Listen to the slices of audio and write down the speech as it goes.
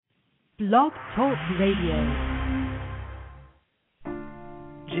Blog Talk Radio.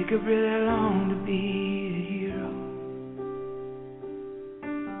 Jacob really longed to be a hero,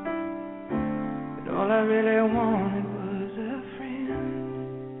 but all I really wanted was a friend.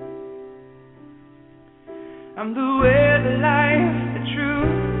 I'm the way, the life, the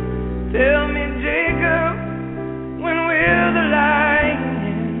truth. Tell me, Jacob, when will the lying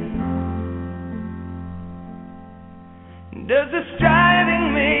end? Does the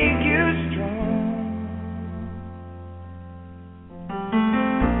striving make you strong?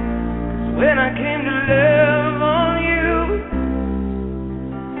 'Cause when I came to love on you,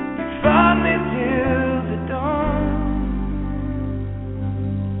 you fought me till the dawn.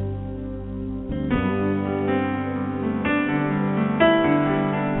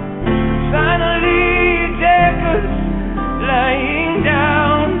 Finally, Jacob's lying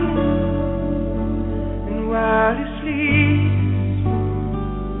down, and while he sleeps,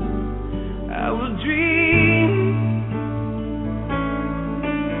 I will dream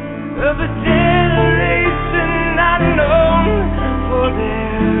of a generation not known for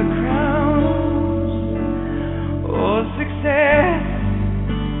their crowns or success,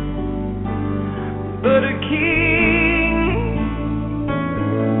 but a king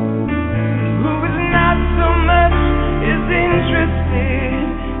who is not so much as interested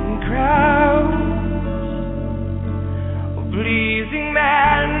in crowds or pleasing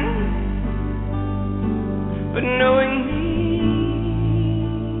man, but knowing me.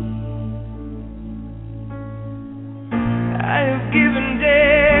 I have given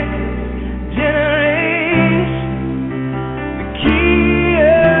Jacob's generation the key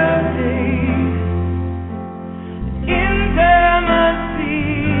of days, intimacy.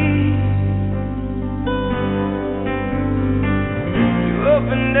 You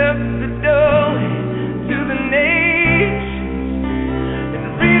opened up the doorway to the nations and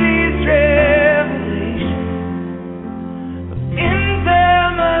released revelation of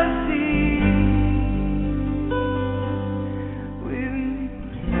intimacy with me.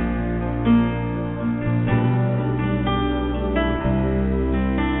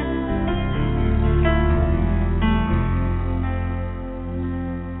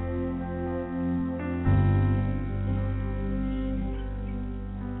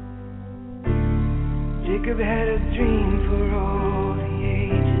 Jacob had a dream for all the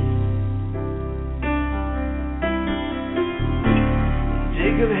ages.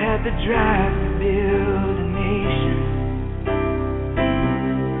 Jacob had the drive to build a nation.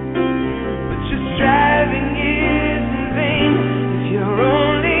 But your striving is in vain if your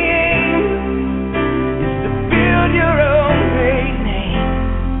only aim is to build your own great name.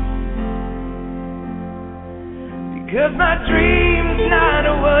 Because my dream's not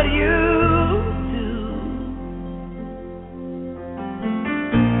what you do.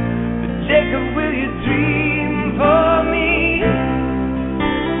 But Jacob, will you dream for me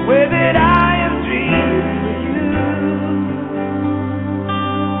the way that I have dreamed for you?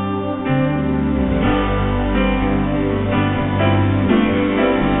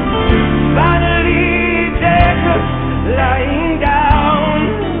 Finally, Jacob's lying down,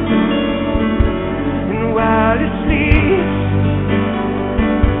 and while he sleeps,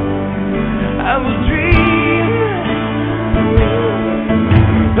 I will dream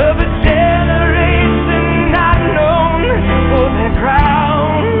of a generation not known for their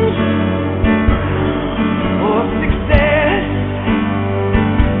crowns or success,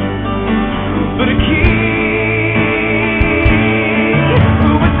 but a king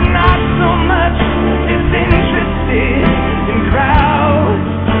who was not so much as interested in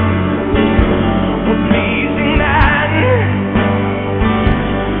crowds or pleasing man,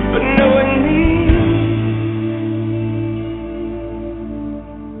 but knowing me.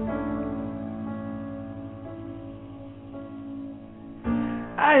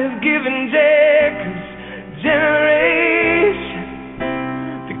 I have given Jacob's generation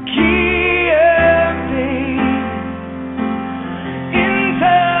the key of days,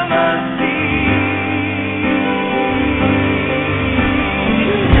 intimacy.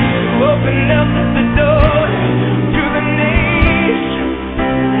 Open up the door to the nation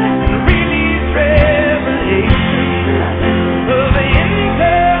and release revelation of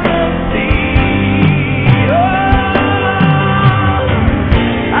intimacy. Oh,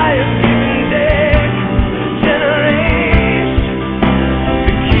 I have given Jacob's generation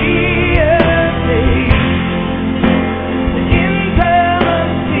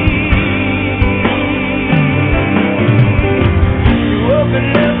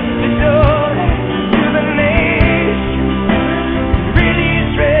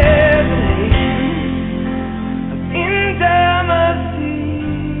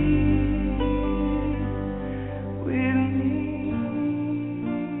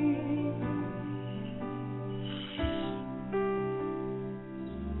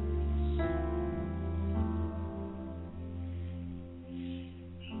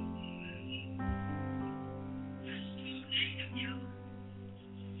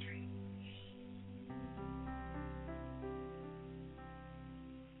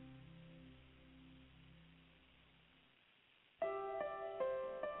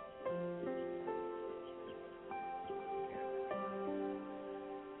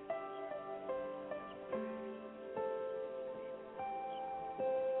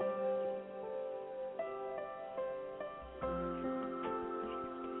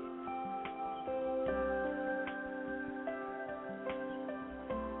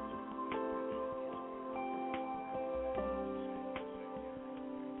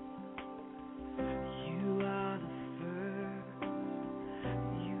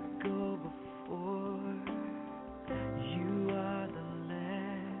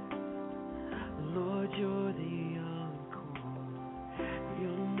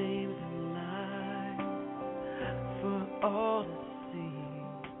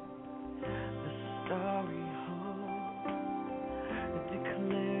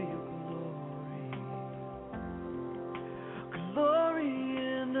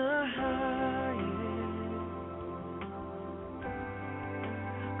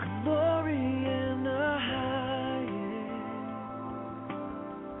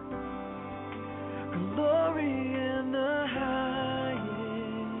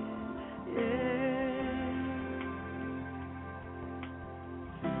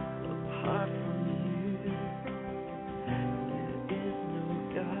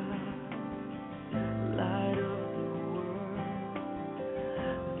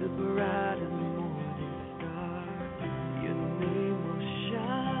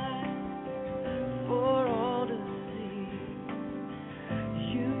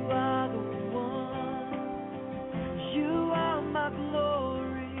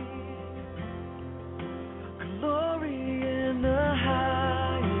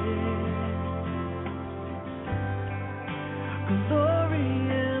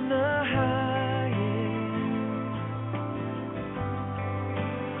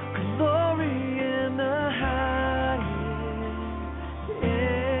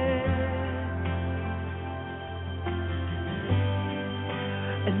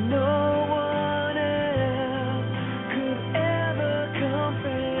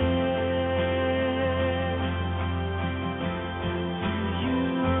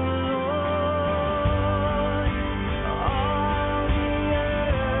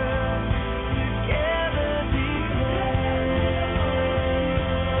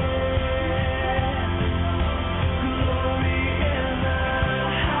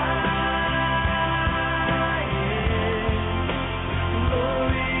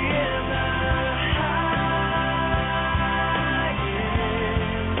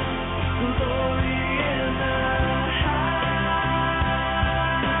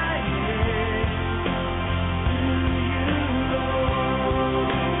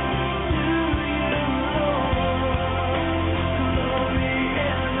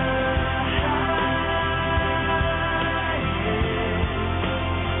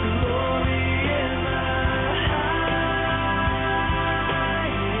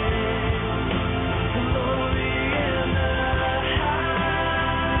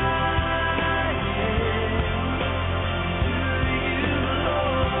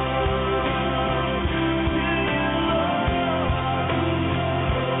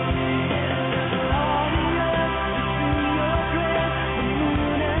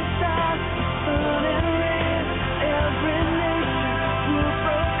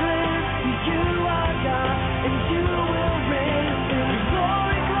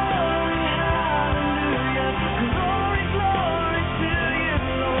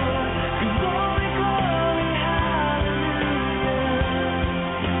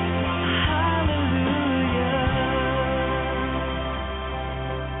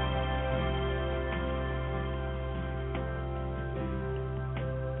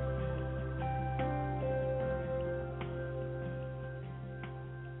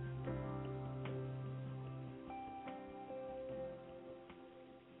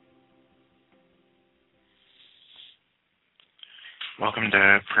Welcome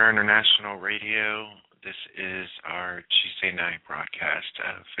to Prayer International Radio. This is our Tuesday night broadcast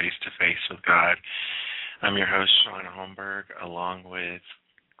of Face to Face with God. I'm your host, Shaun Holmberg, along with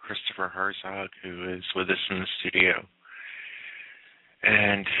Christopher Herzog, who is with us in the studio.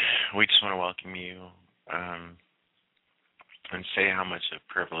 And we just want to welcome you and say how much a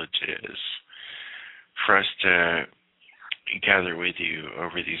privilege it is for us to gather with you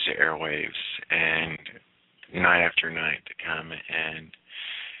over these airwaves and night after night to come and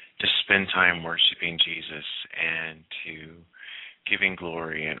to spend time worshiping Jesus and to giving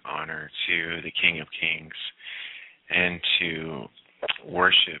glory and honor to the King of Kings and to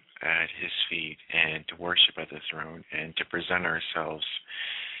worship at his feet and to worship at the throne and to present ourselves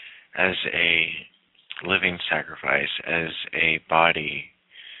as a living sacrifice, as a body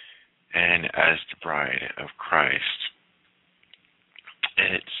and as the bride of Christ.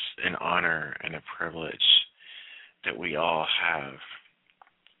 It's an honor and a privilege that we all have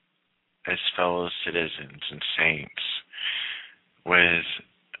as fellow citizens and saints with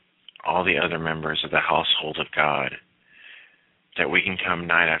all the other members of the household of God, that we can come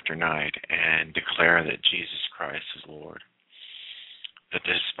night after night and declare that Jesus Christ is Lord. That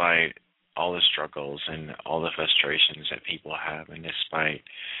despite all the struggles and all the frustrations that people have, and despite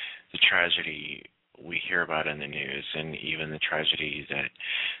the tragedy we hear about in the news, and even the tragedy that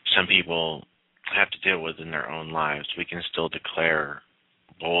some people have to deal with in their own lives, we can still declare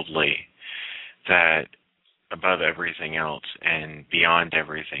boldly that above everything else and beyond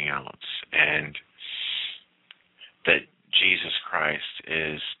everything else, and that Jesus Christ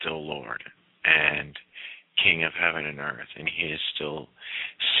is still Lord and King of heaven and earth, and he is still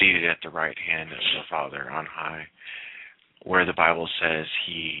seated at the right hand of the Father on high, where the Bible says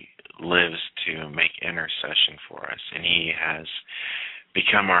he lives to make intercession for us, and he has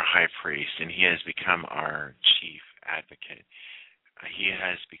become our high priest, and he has become our chief advocate. He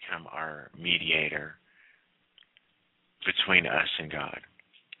has become our mediator between us and God,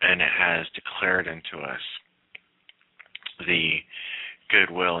 and it has declared unto us the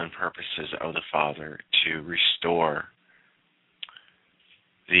goodwill and purposes of the Father to restore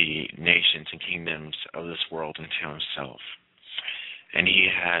the nations and kingdoms of this world unto himself. And he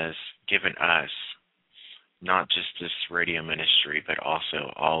has given us not just this radio ministry, but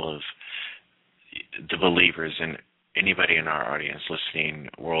also all of the believers and anybody in our audience listening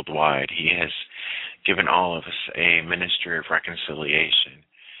worldwide. He has given all of us a ministry of reconciliation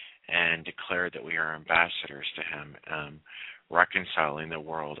and declared that we are ambassadors to him, reconciling the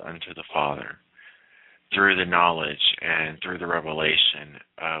world unto the Father through the knowledge and through the revelation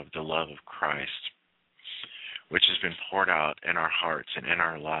of the love of Christ, which has been poured out in our hearts and in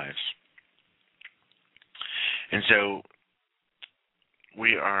our lives. And so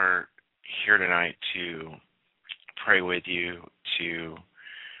we are here tonight to pray with you, to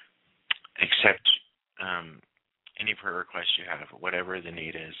accept any prayer request you have, whatever the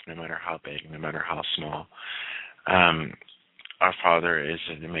need is, no matter how big, no matter how small. Our Father is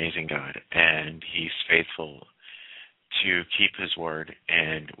an amazing God, and he's faithful to keep his word,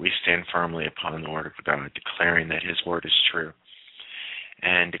 and we stand firmly upon the word of God, declaring that his word is true,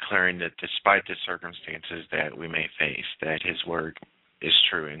 and declaring that despite the circumstances that we may face, that his word is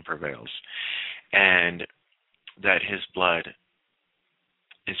true and prevails, and that his blood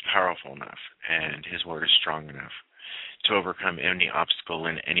is powerful enough and his word is strong enough to overcome any obstacle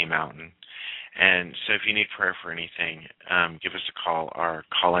in any mountain. And so if you need prayer for anything, give us a call. Our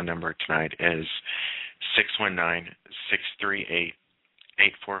call-in number tonight is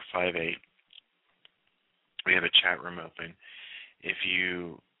 619-638-8458. We have a chat room open. If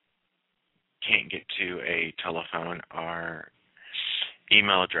you can't get to a telephone, our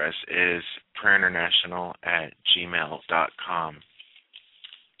email address is prayerinternational@gmail.com.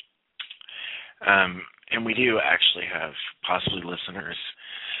 And we do actually have possibly listeners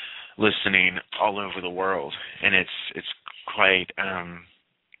listening all over the world, and it's quite, I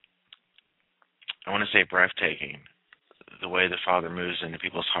want to say breathtaking, the way the Father moves into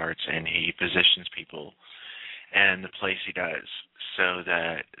people's hearts, and he positions people and the place he does so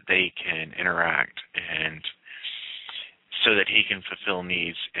that they can interact and so that he can fulfill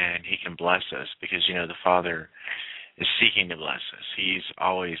needs and he can bless us, because, you know, the Father is seeking to bless us. He's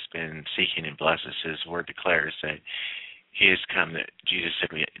always been seeking to bless us. His word declares that he has come, that Jesus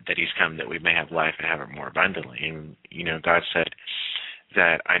said that he's come that we may have life and have it more abundantly. And, you know, God said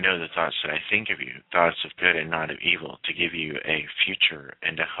that I know the thoughts that I think of you, thoughts of good and not of evil, to give you a future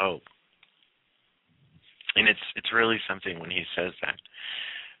and a hope. And it's really something when he says that,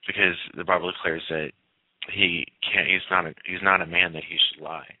 because the Bible declares that he's not a man that he should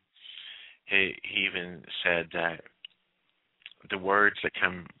lie. He even said that the words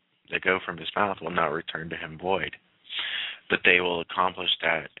that go from his mouth will not return to him void, but they will accomplish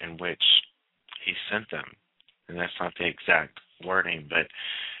that in which he sent them. And that's not the exact wording, but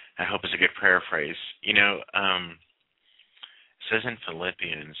I hope it's a good paraphrase. It says in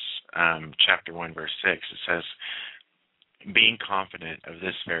Philippians chapter 1, verse 6, it says, being confident of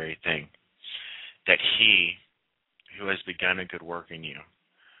this very thing, that he who has begun a good work in you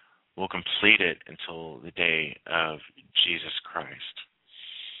will complete it until the day of Jesus Christ.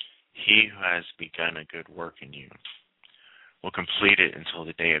 He who has begun a good work in you will complete it until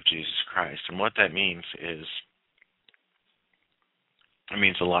the day of Jesus Christ. And what that means is, it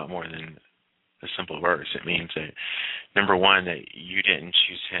means a lot more than a simple verse. It means that, number one, that you didn't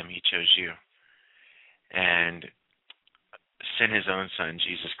choose him, he chose you. And sent his own son,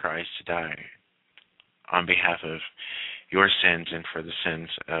 Jesus Christ, to die on behalf of your sins and for the sins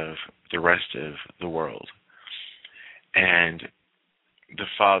of the rest of the world. And the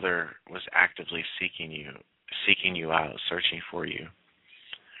Father was actively seeking you out, searching for you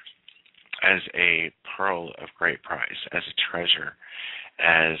as a pearl of great price, as a treasure,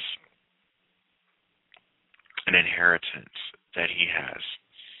 as an inheritance that he has.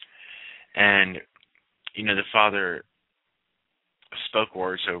 And, the Father spoke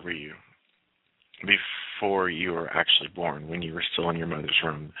words over you before you were actually born, when you were still in your mother's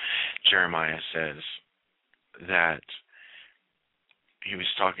womb. Jeremiah says that he was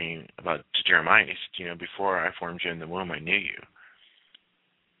talking about to Jeremiah. He said, before I formed you in the womb, I knew you.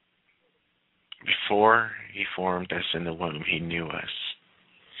 Before he formed us in the womb, he knew us.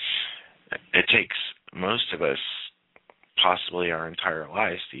 It takes most of us possibly our entire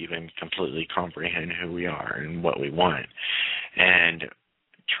lives to even completely comprehend who we are and what we want, and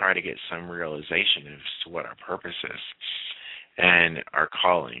try to get some realization as to what our purpose is and our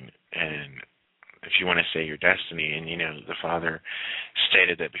calling, and if you want to say your destiny. And the Father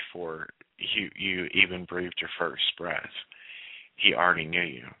stated that before you even breathed your first breath, he already knew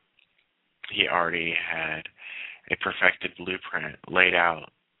you. He already had a perfected blueprint laid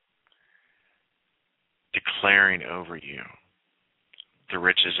out, declaring over you the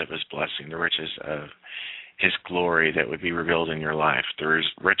riches of his blessing, the riches of his glory that would be revealed in your life, the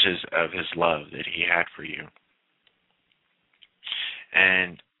riches of his love that he had for you.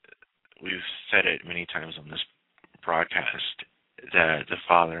 And we've said it many times on this broadcast that the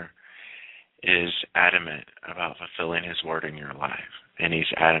Father is adamant about fulfilling his word in your life, and he's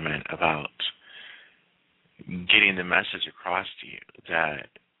adamant about getting the message across to you that,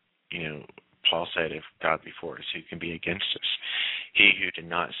 Paul said, if God be for us, who can be against us? He who did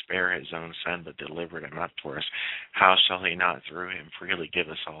not spare his own son, but delivered him up for us, how shall he not through him freely give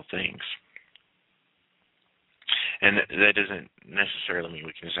us all things? And that doesn't necessarily mean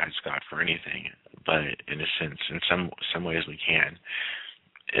we can just ask God for anything, but in a sense, in some ways we can,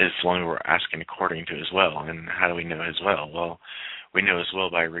 as long as we're asking according to his will. And how do we know his will? Well, we know his will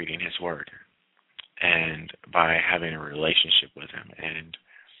by reading his word and by having a relationship with him, and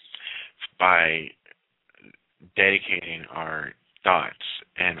by dedicating our thoughts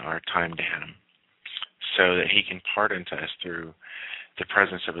and our time to him, so that he can pardon to us through the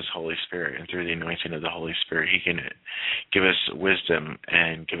presence of his Holy Spirit, and through the anointing of the Holy Spirit, he can give us wisdom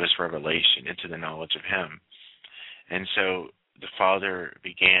and give us revelation into the knowledge of him. And so the Father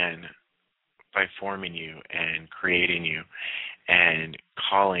began by forming you and creating you and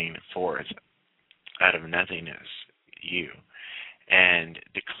calling forth out of nothingness you, and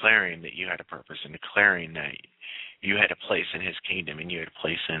declaring that you had a purpose, and declaring that you had a place in his kingdom, and you had a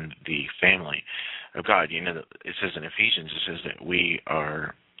place in the family of God. It says in Ephesians, it says that we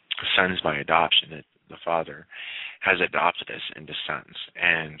are sons by adoption, that the Father has adopted us into sons.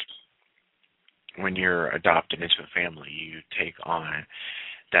 And when you're adopted into a family, you take on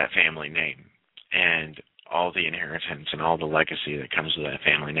that family name and all the inheritance and all the legacy that comes with that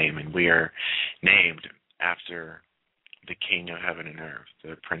family name. And we are named after the King of heaven and earth,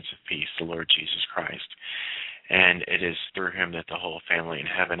 the Prince of Peace, the Lord Jesus Christ. And it is through him that the whole family in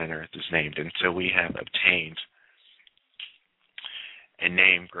heaven and earth is named. And so we have obtained a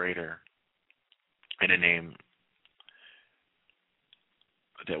name greater, and a name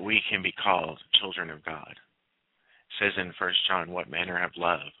that we can be called children of God. It says in 1 John, what manner of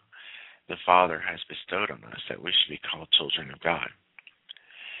love the Father has bestowed on us, that we should be called children of God.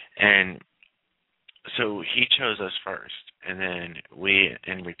 And so he chose us first, and then we,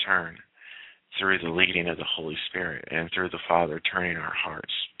 in return, through the leading of the Holy Spirit and through the Father turning our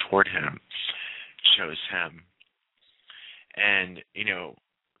hearts toward him, chose him. And,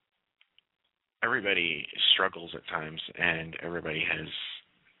 everybody struggles at times, and everybody has,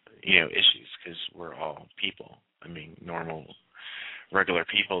 issues, because we're all people. Normal regular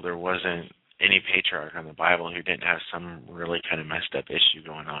people. There wasn't any patriarch in the Bible who didn't have some really kind of messed up issue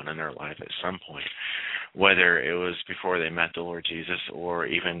going on in their life at some point, whether it was before they met the Lord Jesus or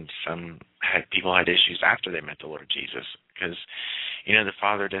even people had issues after they met the Lord Jesus. Because, the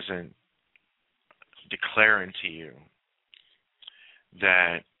Father doesn't declare unto you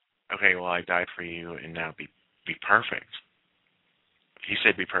that, okay, well, I died for you and now be perfect. He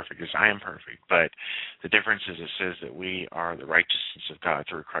said be perfect as I am perfect. But the difference is it says that we are the righteousness of God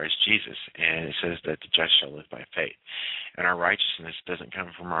through Christ Jesus. And it says that the just shall live by faith. And our righteousness doesn't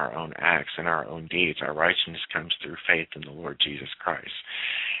come from our own acts and our own deeds. Our righteousness comes through faith in the Lord Jesus Christ.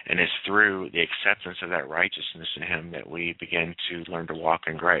 And it's through the acceptance of that righteousness in him that we begin to learn to walk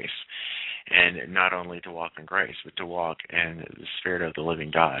in grace. And not only to walk in grace, but to walk in the Spirit of the living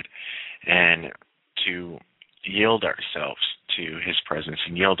God. And to yield ourselves to his presence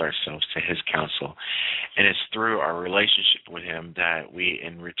and yield ourselves to his counsel. And it's through our relationship with him that we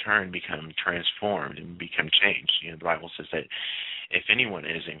in return become transformed and become changed. The Bible says that if anyone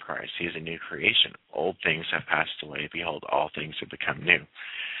is in Christ, he is a new creation. Old things have passed away. Behold, all things have become new.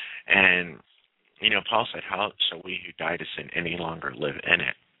 And, Paul said, how shall we who die to sin any longer live in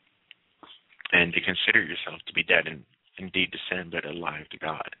it? And to consider yourself to be dead indeed to sin, but alive to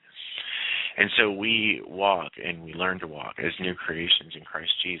God. And so we walk and we learn to walk as new creations in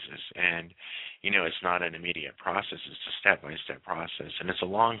Christ Jesus. And, it's not an immediate process. It's a step-by-step process. And it's a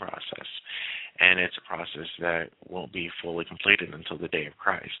long process. And it's a process that won't be fully completed until the day of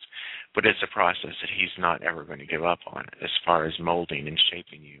Christ. But it's a process that he's not ever going to give up on as far as molding and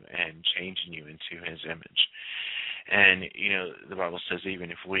shaping you and changing you into his image. And, the Bible says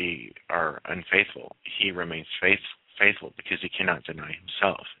even if we are unfaithful, he remains faithful because he cannot deny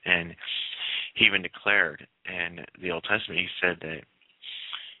himself. And he even declared in the Old Testament, he said that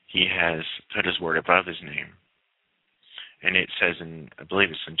he has put his word above his name. And it says I believe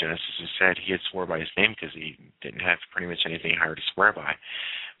it's in Genesis, it said he had swore by his name because he didn't have pretty much anything higher to swear by.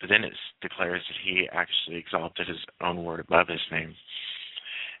 But then it declares that he actually exalted his own word above his name.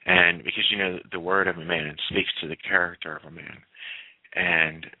 And because, the word of a man speaks to the character of a man.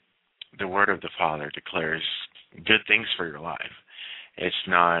 And the word of the Father declares good things for your life. It's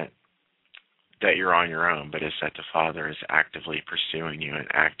not that you're on your own, but it's that the Father is actively pursuing you and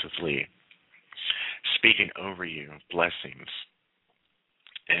actively speaking over you blessings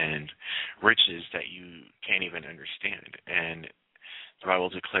and riches that you can't even understand. And the Bible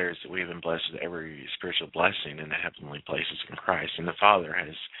declares that we have been blessed with every spiritual blessing in the heavenly places in Christ. And the Father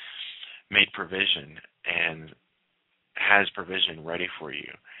has made provision and has provision ready for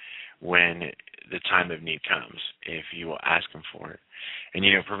you when the time of need comes, if you will ask him for it. And,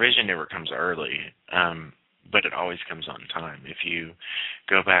 provision never comes early, but it always comes on time. If you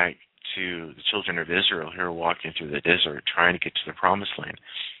go back to the children of Israel who are walking through the desert trying to get to the promised land,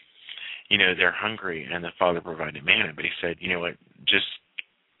 they're hungry and the Father provided manna, but he said, just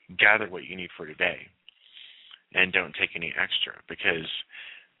gather what you need for today and don't take any extra, because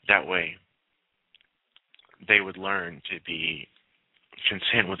that way they would learn to be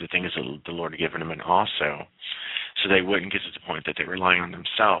content with the things that the Lord had given them, and also so they wouldn't get to the point that they were relying on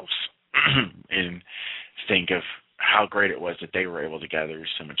themselves and think of how great it was that they were able to gather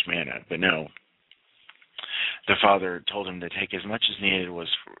so much manna. But no, the Father told him to take as much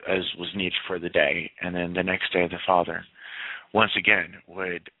as was needed for the day, and then the next day the Father once again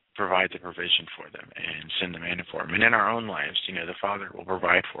would provide the provision for them and send the manna for them. And in our own lives, the Father will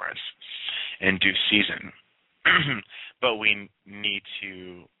provide for us in due season. But we need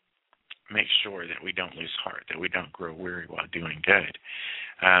to make sure that we don't lose heart, that we don't grow weary while doing good,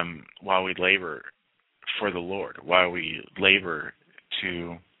 while we labor for the Lord, while we labor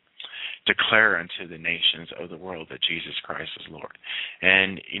to declare unto the nations of the world that Jesus Christ is Lord.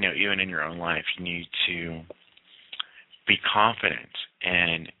 And, even in your own life, you need to be confident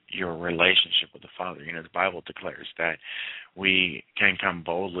in your relationship with the Father. The Bible declares that we can come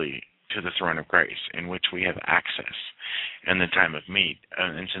boldly to the throne of grace, in which we have access in the time of need,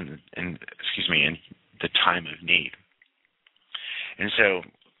 in the time of need. And so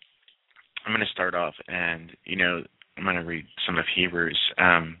I'm going to start off, and I'm going to read some of Hebrews,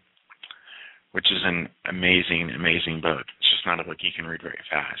 which is an amazing book. It's just not a book you can read very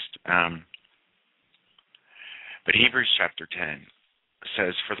fast. But Hebrews chapter 10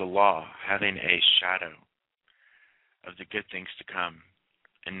 says, "For the law, having a shadow of the good things to come,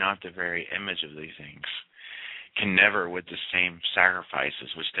 and not the very image of these things, can never, with the same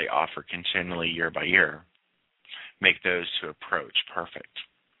sacrifices which they offer continually year by year, make those who approach perfect.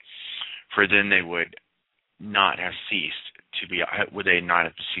 For then they would not have ceased to be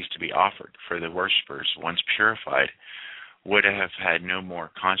offered. For the worshippers, once purified, would have had no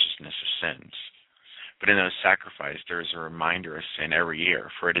more consciousness of sins. But in those sacrifices, there is a reminder of sin every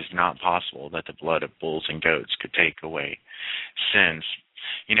year, for it is not possible that the blood of bulls and goats could take away sins.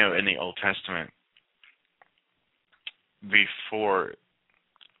 In the Old Testament, before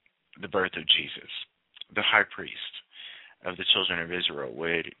the birth of Jesus, the high priest of the children of Israel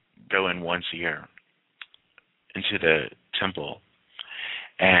would go in once a year into the temple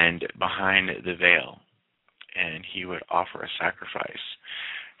and behind the veil, and he would offer a sacrifice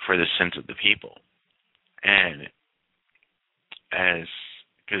for the sins of the people. And it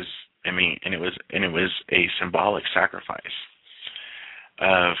was a symbolic sacrifice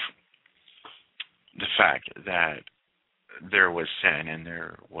of the fact that there was sin and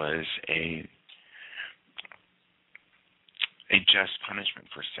there was a just punishment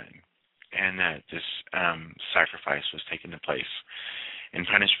for sin, and that this sacrifice was taking place in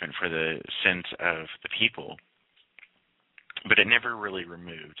punishment for the sins of the people. But it never really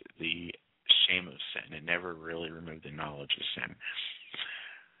removed the shame of sin. It never really removed the knowledge of sin.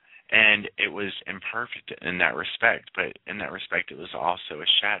 And it was imperfect in that respect, but in that respect it was also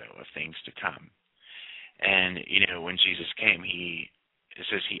a shadow of things to come. And, when Jesus came, it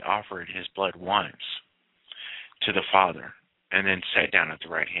says he offered his blood once to the Father and then sat down at the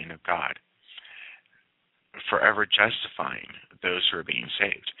right hand of God, forever justifying those who are being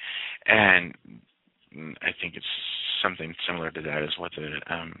saved. And I think it's something similar to that is what the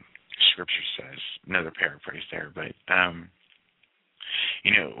Scripture says. Another paraphrase there, but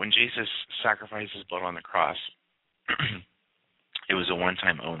when Jesus sacrificed his blood on the cross, it was a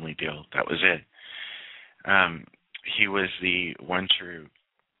one-time only deal. That was it. He was the one true,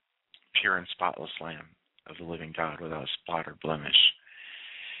 pure and spotless Lamb of the living God, without spot or blemish,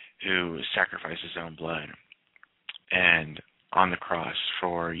 who sacrificed his own blood and on the cross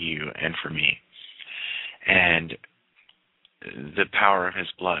for you and for me. And the power of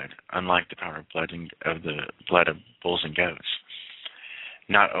his blood, unlike the power of the blood of bulls and goats,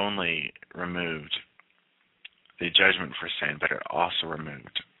 not only removed the judgment for sin, but it also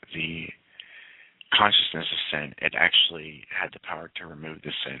removed the consciousness of sin. It actually had the power to remove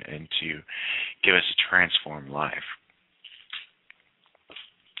the sin and to give us a transformed life.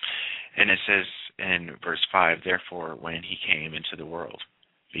 And it says in verse 5, therefore, when he came into the world,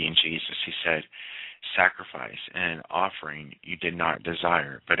 being Jesus, he said, sacrifice and offering you did not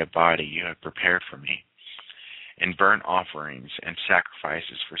desire, but a body you have prepared for me. In burnt offerings and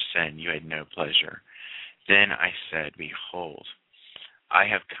sacrifices for sin you had no pleasure. Then I said, behold, I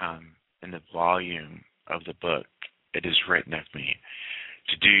have come. In the volume of the book it is written of me,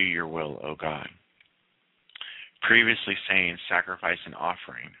 to do your will, O God. Previously saying sacrifice and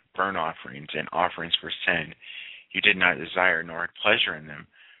offering, burnt offerings and offerings for sin, you did not desire nor had pleasure in them,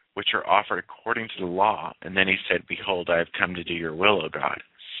 which are offered according to the law. And then he said, behold, I have come to do your will, O God.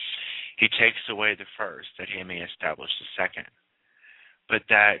 He takes away the first, that he may establish the second. But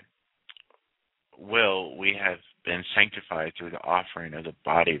that will we have been sanctified through the offering of the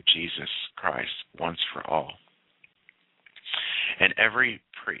body of Jesus Christ once for all. And every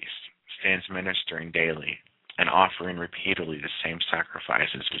priest stands ministering daily and offering repeatedly the same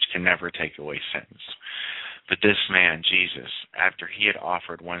sacrifices, which can never take away sins. But this man, Jesus, after he had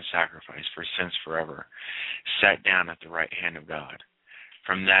offered one sacrifice for sins forever, sat down at the right hand of God.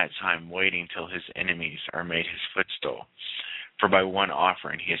 From that time waiting till his enemies are made his footstool. For by one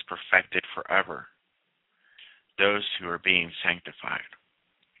offering he has perfected forever those who are being sanctified.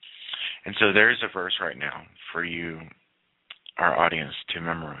 And so there's a verse right now for you, our audience, to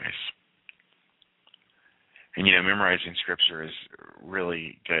memorize. And memorizing Scripture is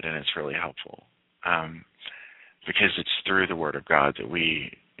really good and it's really helpful because it's through the Word of God that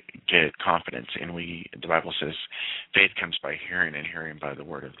we get confidence, and the Bible says faith comes by hearing, and hearing by the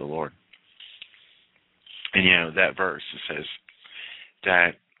Word of the Lord. And that verse, it says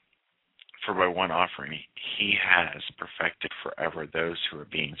that for by one offering he has perfected forever those who are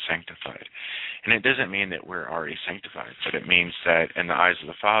being sanctified. And it doesn't mean that we're already sanctified, but it means that in the eyes of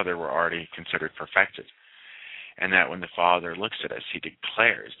the Father we're already considered perfected. And that when the Father looks at us, he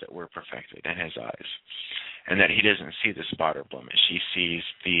declares that we're perfected in his eyes. And that he doesn't see the spot or blemish. He sees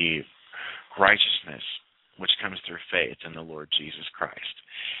the righteousness which comes through faith in the Lord Jesus Christ.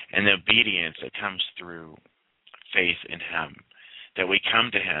 And the obedience that comes through faith in him. That we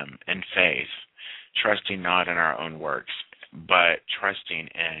come to him in faith, trusting not in our own works, but trusting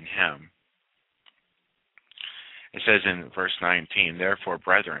in him. It says in verse 19, therefore,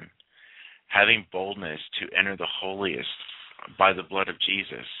 brethren, having boldness to enter the holiest by the blood of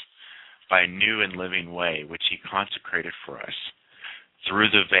Jesus, by a new and living way which he consecrated for us, through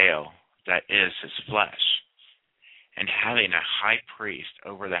the veil that is his flesh. And having a high priest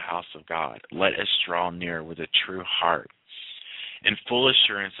over the house of God, let us draw near with a true heart, in full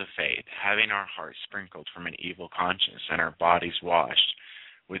assurance of faith, having our hearts sprinkled from an evil conscience and our bodies washed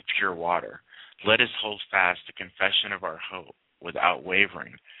with pure water. Let us hold fast the confession of our hope without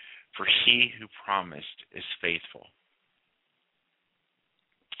wavering, for he who promised is faithful.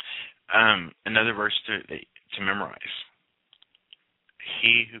 Another verse to memorize.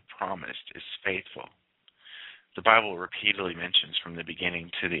 He who promised is faithful. The Bible repeatedly mentions from the beginning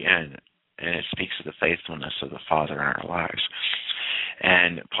to the end, and it speaks of the faithfulness of the Father in our lives.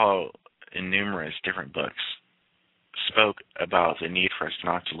 And Paul, in numerous different books, spoke about the need for us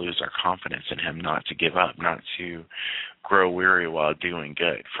not to lose our confidence in him, not to give up, not to grow weary while doing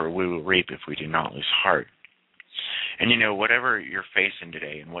good, for we will reap if we do not lose heart. And whatever you're facing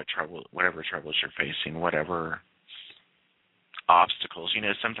today, and whatever troubles you're facing, whatever obstacles,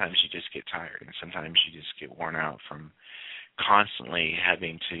 sometimes you just get tired, and sometimes you just get worn out from constantly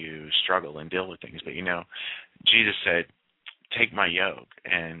having to struggle and deal with things. But Jesus said, take my yoke,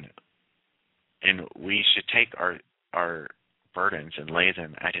 and we should take our burdens and lay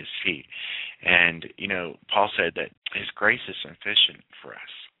them at his feet. And Paul said that his grace is sufficient for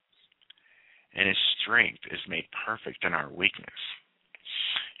us, and his strength is made perfect in our weakness.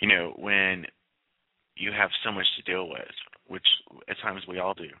 When you have so much to deal with, which at times we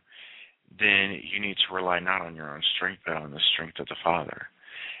all do, then you need to rely not on your own strength, but on the strength of the Father.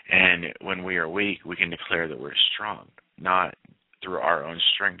 And when we are weak, we can declare that we're strong, not through our own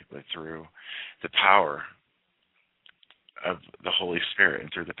strength, but through the power of the Holy Spirit,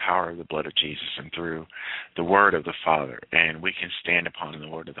 and through the power of the blood of Jesus, and through the word of the Father. And we can stand upon the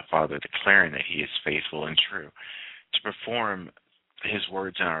word of the Father, declaring that he is faithful and true to perform his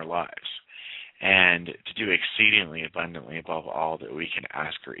words in our lives, and to do exceedingly abundantly above all that we can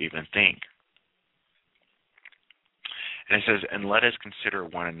ask or even think. And it says, and let us consider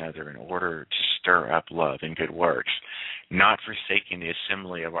one another in order to stir up love and good works, not forsaking the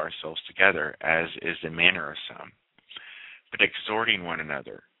assembly of ourselves together, as is the manner of some, but exhorting one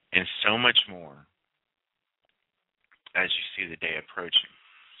another, and so much more as you see the day approaching.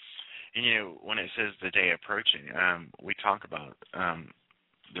 And when it says the day approaching, we talk about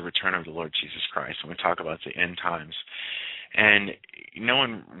the return of the Lord Jesus Christ, and we talk about the end times. And no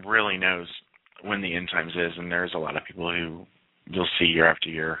one really knows when the end times is, and there's a lot of people who you'll see year after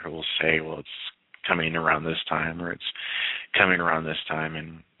year who will say, well, it's coming around this time, or it's coming around this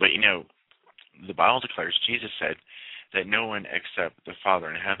time. But the Bible declares, Jesus said, that no one except the Father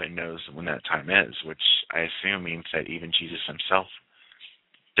in heaven knows when that time is, which I assume means that even Jesus himself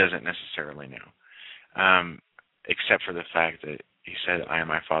doesn't necessarily know, except for the fact that he said, I and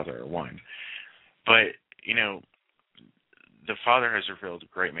my Father are one. But, the Father has revealed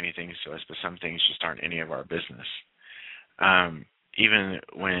a great many things to us, but some things just aren't any of our business. Even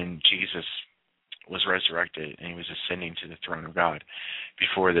when Jesus was resurrected and he was ascending to the throne of God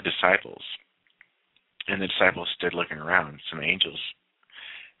before the disciples, and the disciples stood looking around, some angels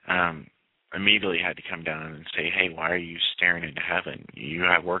immediately had to come down and say, hey, why are you staring into heaven? You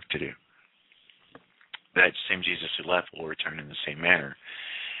have work to do. That same Jesus who left will return in the same manner.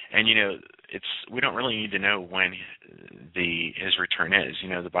 And, we don't really need to know when his return is.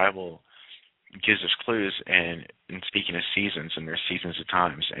 The Bible gives us clues, and in speaking of seasons, and there's seasons of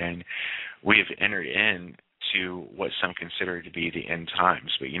times, and we have entered into what some consider to be the end times.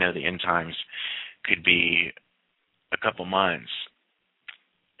 But, the end times could be a couple months,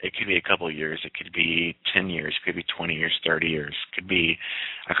 it could be a couple of years, it could be 10 years, it could be 20 years, 30 years, it could be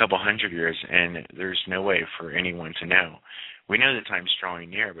a couple hundred years, and there's no way for anyone to know. We know the time's drawing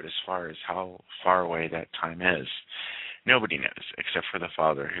near, but as far as how far away that time is, nobody knows except for the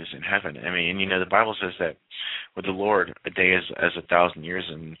Father who's in heaven. The Bible says that with the Lord, a day is as 1,000 years,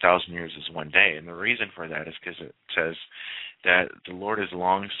 and 1,000 years is one day. And the reason for that is because it says that the Lord is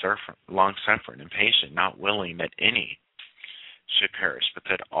long-suffering and patient, not willing that any should perish, but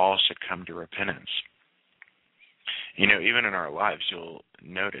that all should come to repentance. Even in our lives, you'll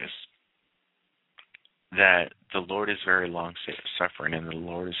notice that the Lord is very long-suffering, and the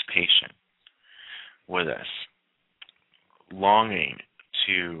Lord is patient with us, longing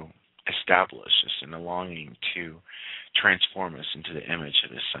to establish us, and longing to transform us into the image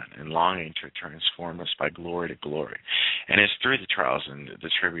of his Son, and longing to transform us by glory to glory. And it's through the trials and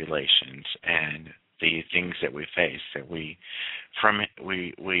the tribulations and the things that we face that we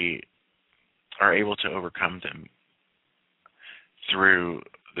are able to overcome them through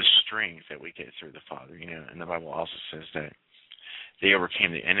the strength that we get through the Father. And the Bible also says that they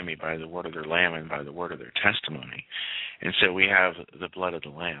overcame the enemy by the word of their Lamb and by the word of their testimony. And so we have the blood of the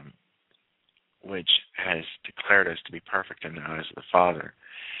Lamb which has declared us to be perfect in the eyes of the Father.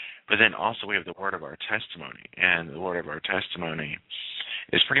 But then also we have the word of our testimony, and the word of our testimony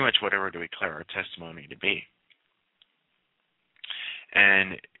is pretty much whatever we declare our testimony to be.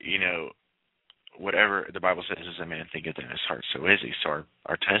 And, whatever the Bible says is a man thinketh in his heart, so is he. So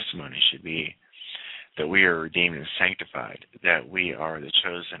our testimony should be that we are redeemed and sanctified, that we are the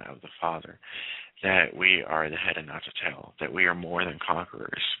chosen of the Father, that we are the head and not the tail, that we are more than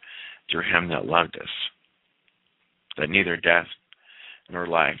conquerors through him that loved us, that neither death nor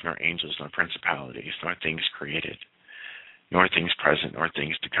life, nor angels, nor principalities, nor things created, nor things present, nor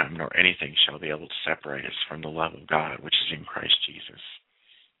things to come, nor anything shall be able to separate us from the love of God, which is in Christ Jesus.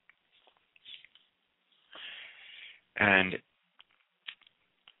 And it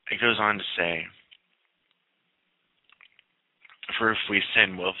goes on to say, for if we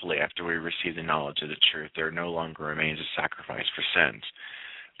sin willfully after we receive the knowledge of the truth, there no longer remains a sacrifice for sins,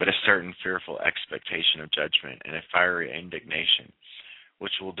 but a certain fearful expectation of judgment and a fiery indignation,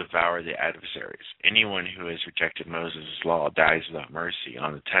 which will devour the adversaries. Anyone who has rejected Moses' law dies without mercy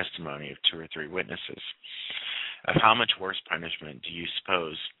on the testimony of 2 or 3 witnesses. Of how much worse punishment do you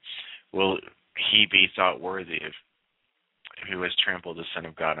suppose will he be thought worthy of who has trampled the Son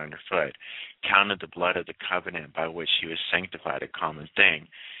of God underfoot, counted the blood of the covenant by which he was sanctified a common thing,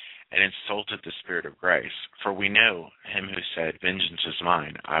 and insulted the Spirit of grace? For we know him who said, vengeance is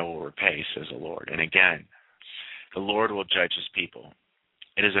mine, I will repay, says the Lord. And again, the Lord will judge his people.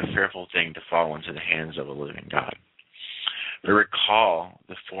 It is a fearful thing to fall into the hands of a living God. But recall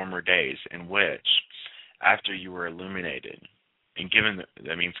the former days in which, after you were illuminated, and given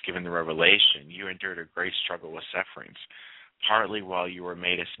the revelation, you endured a great struggle with sufferings, partly while you were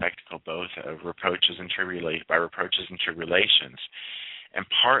made a spectacle both of reproaches and tribulations, and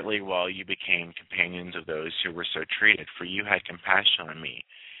partly while you became companions of those who were so treated. For you had compassion on me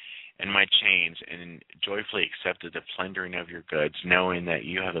and my chains, and joyfully accepted the plundering of your goods, knowing that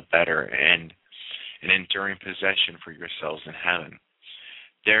you have a better and an enduring possession for yourselves in heaven.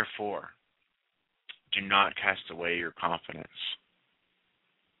 Therefore, do not cast away your confidence,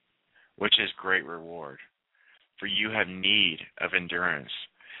 which is great reward. For you have need of endurance,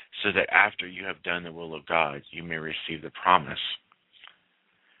 so that after you have done the will of God, you may receive the promise.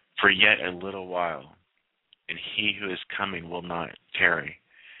 For yet a little while, and he who is coming will not tarry.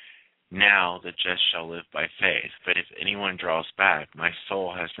 Now the just shall live by faith. But if anyone draws back, my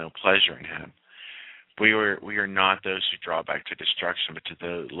soul has no pleasure in him. We are not those who draw back to destruction, but to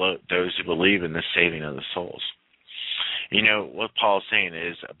those who believe in the saving of the souls. What Paul's saying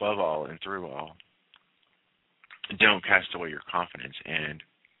is, above all and through all, don't cast away your confidence and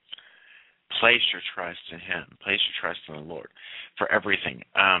place your trust in him. Place your trust in the Lord for everything.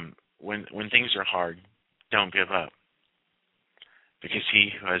 When things are hard, don't give up, because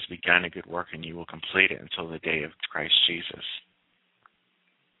he who has begun a good work in you will complete it until the day of Christ Jesus.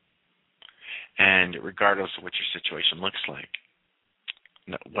 And regardless of what your situation looks like,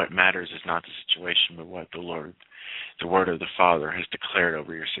 what matters is not the situation, but what the word of the Father has declared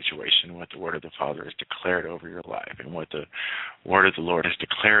over your situation, what the word of the Father has declared over your life, and what the word of the Lord has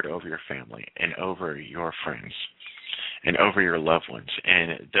declared over your family and over your friends and over your loved ones.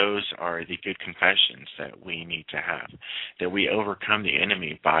 And those are the good confessions that we need to have, that we overcome the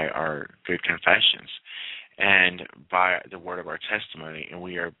enemy by our good confessions and by the word of our testimony, and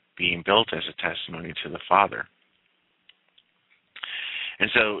we are being built as a testimony to the Father. And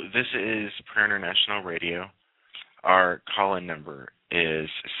so this is Prayer International Radio. Our call-in number is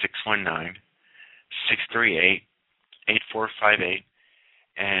 619-638-8458,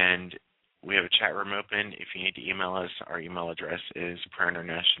 and we have a chat room open. If you need to email us, our email address is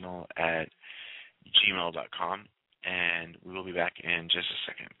prayerinternational@gmail.com, and we will be back in just a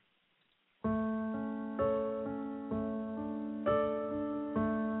second.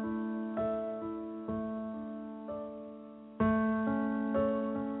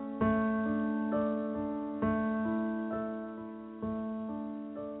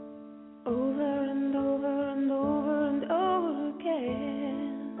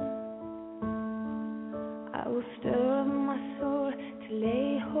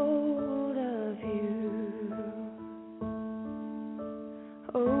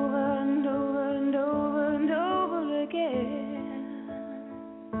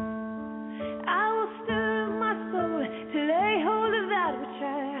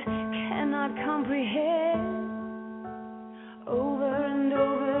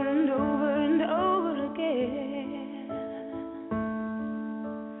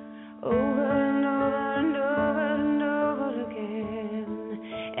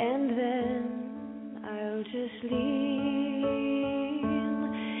 Just lean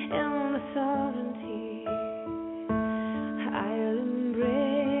and the thought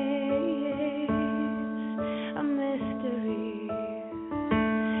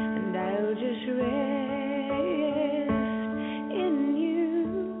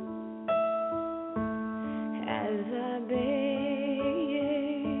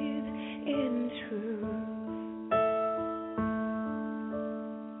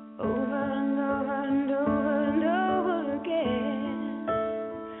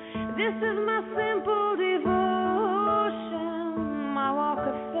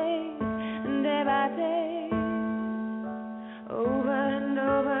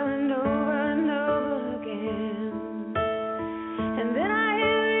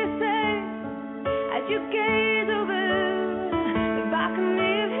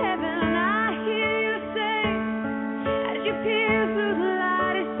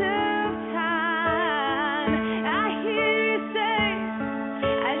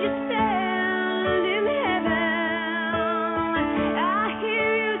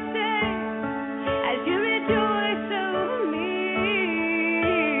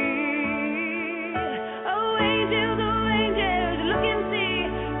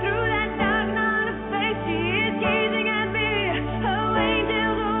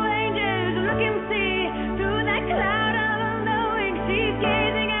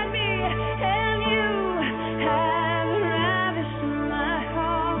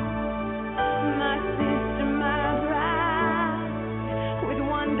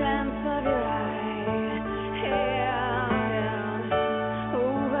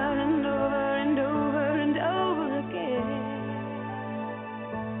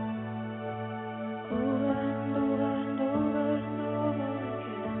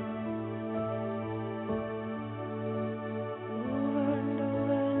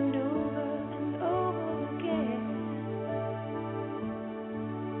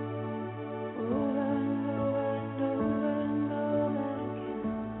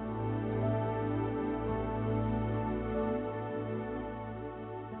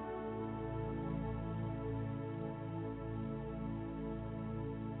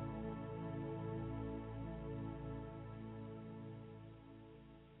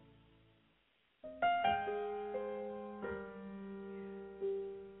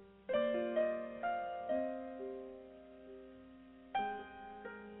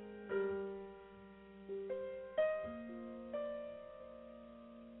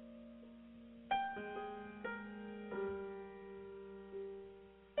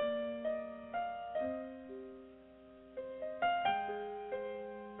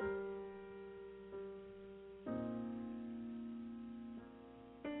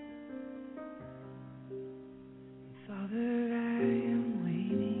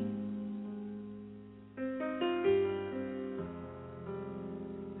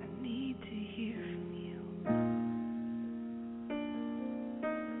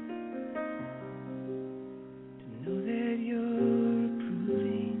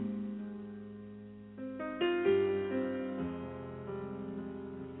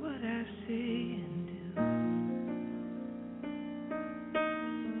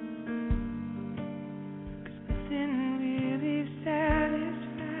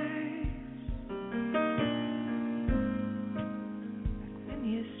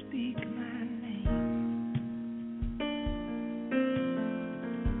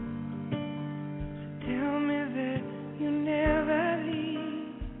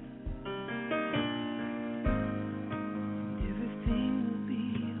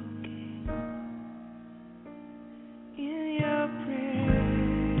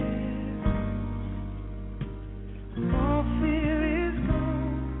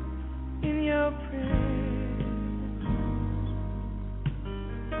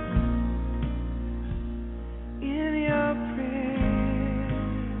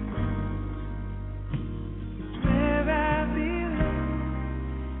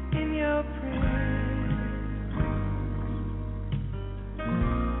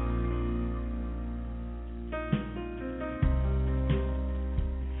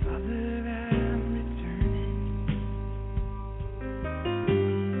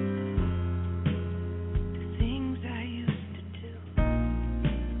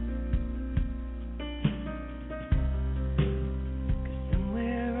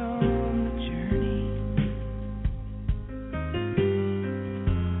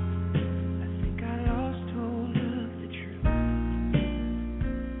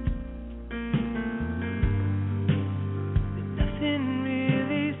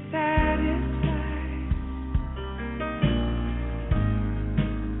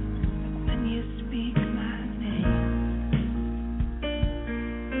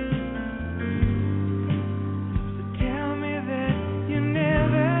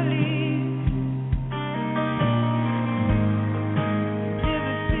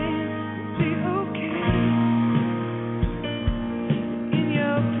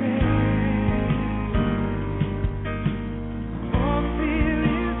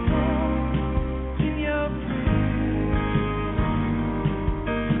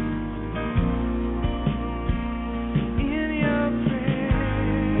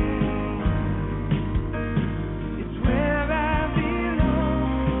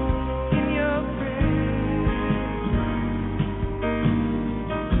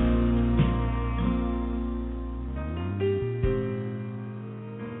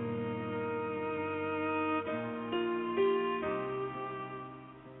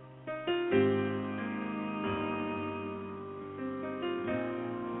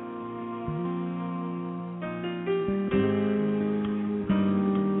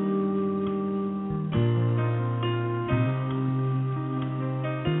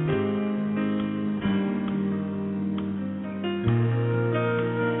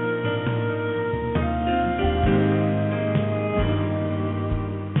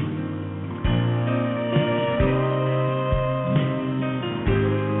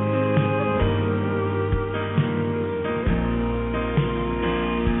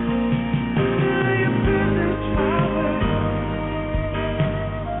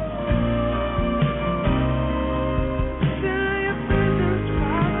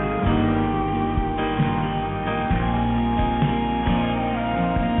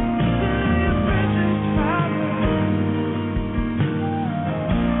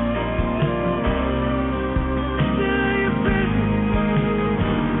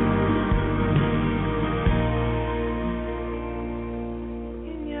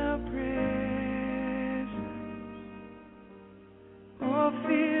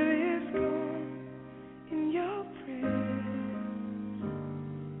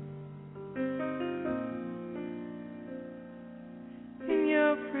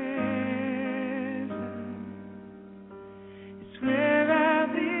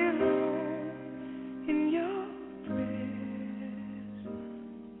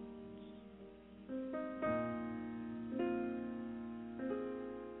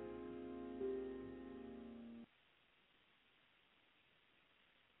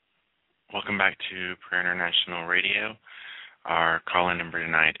Welcome back to Prayer International Radio. Our call-in number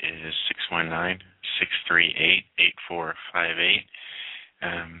tonight is 619-638-8458.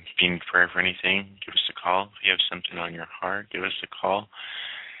 If you need prayer for anything, give us a call. If you have something on your heart, give us a call.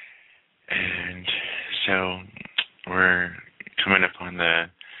 And so we're coming up on the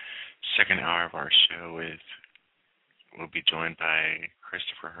second hour of our show we'll be joined by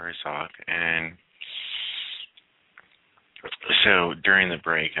Christopher Herzog. And so during the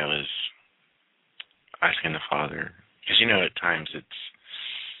break, I was asking the Father, because at times it's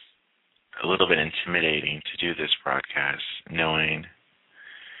a little bit intimidating to do this broadcast, knowing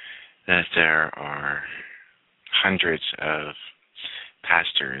that there are hundreds of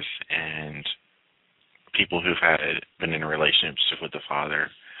pastors and people who've been in a relationship with the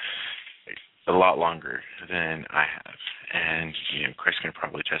Father a lot longer than I have. And, Chris can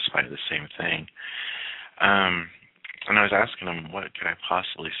probably testify to the same thing. And I was asking him, what could I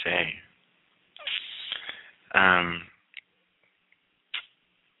possibly say?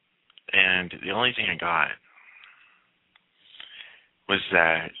 And the only thing I got was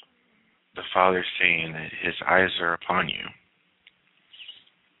that the Father's saying that His eyes are upon you.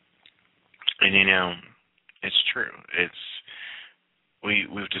 And it's true.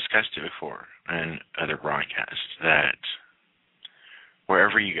 We've discussed it before in other broadcasts that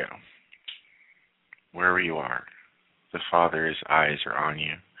wherever you go, wherever you are, the Father's eyes are on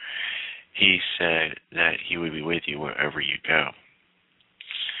you. He said that He would be with you wherever you go,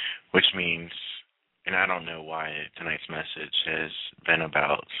 which means and I don't know why tonight's message has been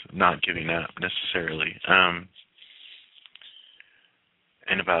about not giving up necessarily,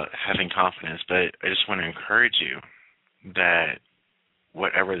 and about having confidence, but I just want to encourage you that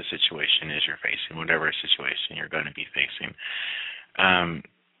whatever the situation is you're facing, whatever situation you're going to be facing,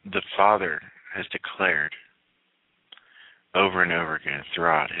 the Father has declared over and over again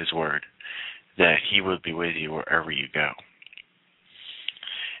throughout His Word that He will be with you wherever you go.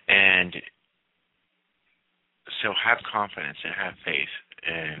 And so have confidence and have faith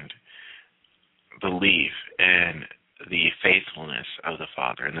and believe in the faithfulness of the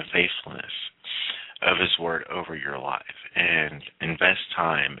Father and the faithfulness of His Word over your life, and invest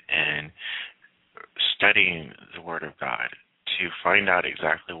time in studying the Word of God to find out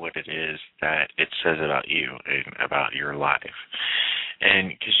exactly what it is that it says about you and about your life. And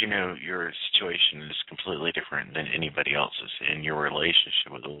because your situation is completely different than anybody else's, and your relationship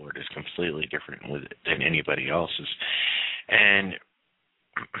with the Lord is completely different than anybody else's. And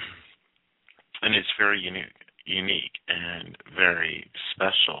it's very unique and very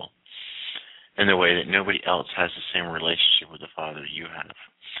special in the way that nobody else has the same relationship with the Father you have.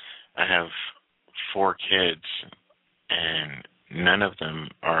 I have 4 kids, and none of them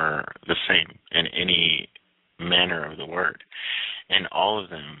are the same in any manner of the word. And all of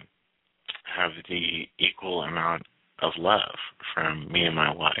them have the equal amount of love from me and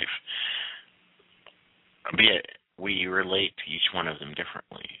my wife. But yet, we relate to each one of them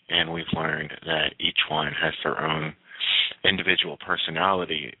differently, and we've learned that each one has their own individual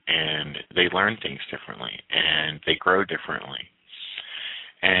personality, and they learn things differently, and they grow differently.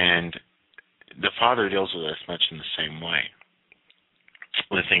 And the Father deals with us much in the same way.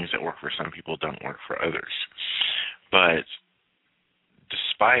 The things that work for some people don't work for others. But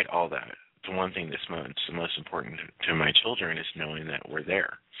despite all that, the one thing that's the most important to my children is knowing that we're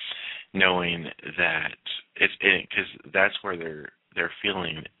there. Knowing that because that's where their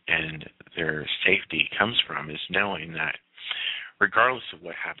feeling and their safety comes from, is knowing that regardless of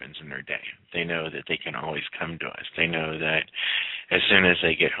what happens in their day, they know that they can always come to us. They know that as soon as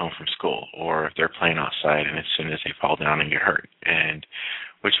they get home from school, or if they're playing outside, and as soon as they fall down and get hurt, and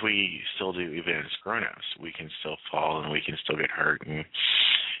which we still do even as grown-ups, we can still fall and we can still get hurt. And,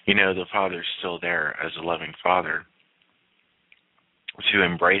 the Father's still there as a loving Father to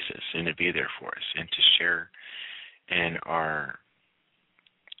embrace us and to be there for us and to share in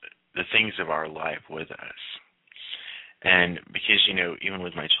the things of our life with us. And because, even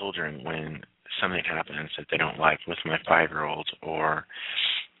with my children, when something happens that they don't like with my 5-year-old or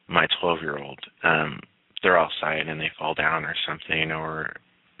my 12-year-old, they're outside and they fall down or something, or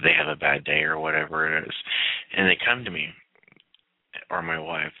they have a bad day or whatever it is, and they come to me or my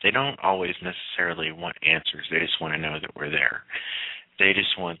wife, they don't always necessarily want answers. They just want to know that we're there. They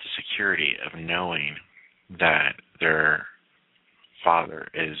just want the security of knowing that their Father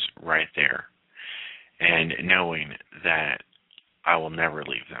is right there, and knowing that I will never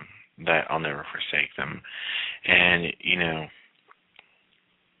leave them, that I'll never forsake them. And,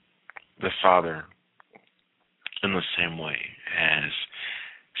 the Father, in the same way, has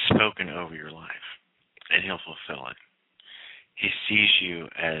spoken over your life, and He'll fulfill it. He sees you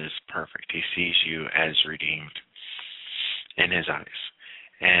as perfect. He sees you as redeemed in His eyes.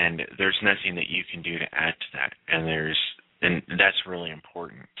 And there's nothing that you can do to add to that. And that's really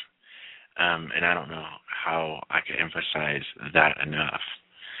important. And I don't know how I could emphasize that enough,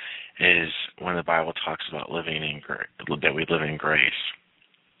 is when the Bible talks about that we live in grace,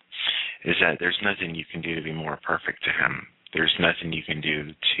 is that there's nothing you can do to be more perfect to Him. There's nothing you can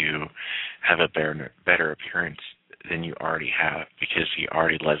do to have a better appearance than you already have, because He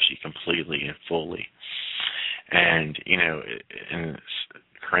already loves you completely and fully. And, in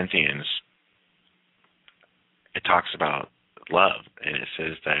Corinthians, it talks about love, and it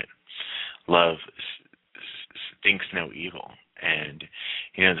says that love thinks no evil. And,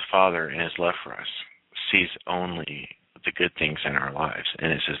 the Father, in His love for us, sees only the good things in our lives.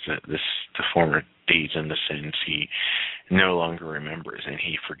 And it says that the former deeds and the sins He no longer remembers, and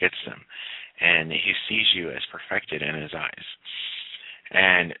He forgets them. And He sees you as perfected in His eyes.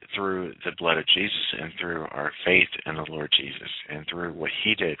 And through the blood of Jesus, and through our faith in the Lord Jesus, and through what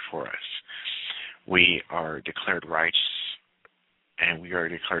He did for us, we are declared righteous. And we are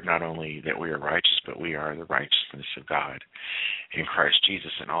declared not only that we are righteous, but we are the righteousness of God in Christ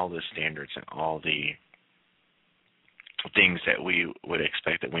Jesus. And all the standards and all the things that we would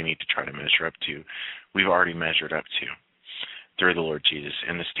expect that we need to try to measure up to, we've already measured up to through the Lord Jesus.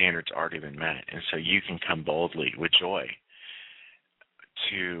 And the standards already been met. And so you can come boldly with joy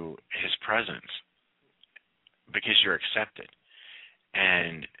to His presence, because you're accepted.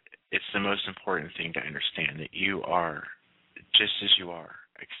 And it's the most important thing to understand that you are, just as you are,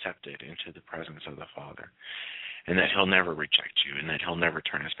 accepted into the presence of the Father, and that He'll never reject you, and that He'll never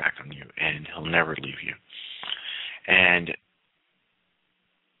turn His back on you, and He'll never leave you. And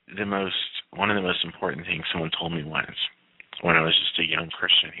one of the most important things someone told me once, when I was just a young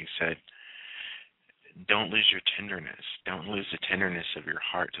Christian, he said, don't lose your tenderness. Don't lose the tenderness of your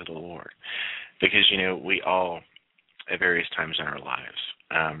heart to the Lord. Because, we all, at various times in our lives,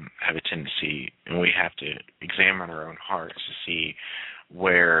 have a tendency, and we have to examine our own hearts to see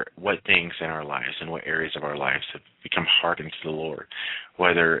what things in our lives and what areas of our lives have become hardened to the Lord,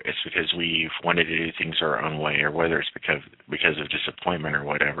 whether it's because we've wanted to do things our own way, or whether it's because of disappointment or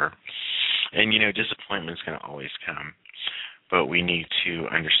whatever. And, disappointment's going to always come, but we need to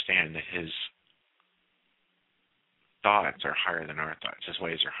understand that His thoughts are higher than our thoughts. His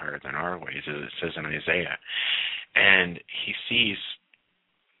ways are higher than our ways, as it says in Isaiah. And He sees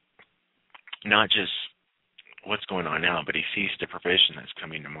not just what's going on now, but He sees the provision that's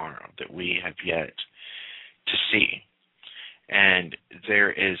coming tomorrow that we have yet to see. And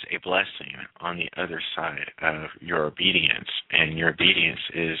there is a blessing on the other side of your obedience, and your obedience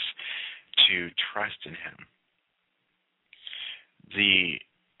is to trust in Him. The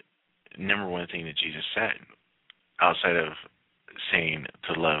number one thing that Jesus said, outside of saying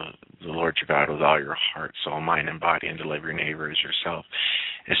to love the Lord your God with all your heart, soul, mind, and body, and to love your neighbor as yourself,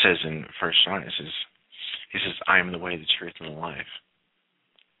 it says in 1 John, He says, I am the way, the truth, and the life.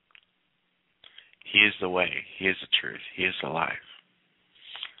 He is the way. He is the truth. He is the life.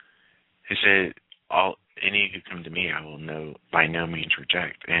 He said, any who come to me, I will by no means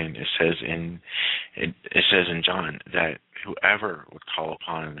reject. And it says in John that whoever would call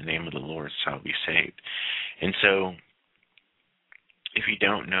upon the name of the Lord shall be saved. And so, if you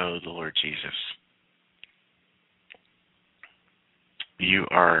don't know the Lord Jesus, you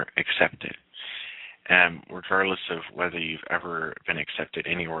are accepted. Regardless of whether you've ever been accepted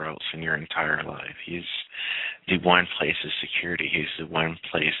anywhere else in your entire life. He's the one place of security. He's the one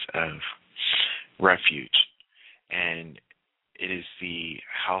place of refuge. And it is the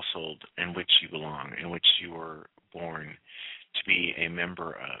household in which you belong, in which you were born to be a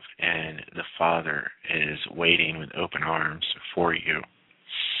member of. And the Father is waiting with open arms for you.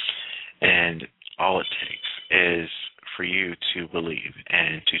 And all it takes is for you to believe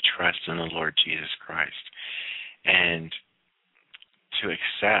and to trust in the Lord Jesus Christ, and to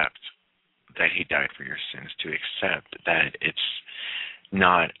accept that He died for your sins, to accept that it's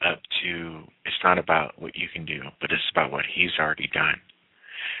not about what you can do, but it's about what He's already done,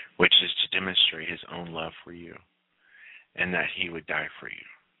 which is to demonstrate His own love for you, and that He would die for you.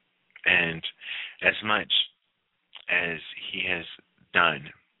 And as much as He has done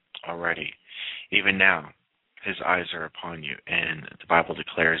already, even now, His eyes are upon you, and the Bible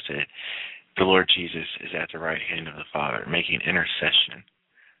declares that the Lord Jesus is at the right hand of the Father, making intercession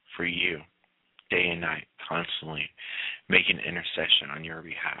for you day and night, constantly making intercession on your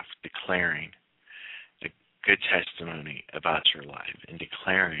behalf, declaring the good testimony about your life, and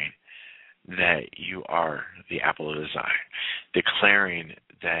declaring that you are the apple of His eye, declaring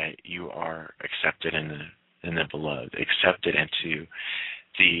that you are accepted in the beloved, accepted into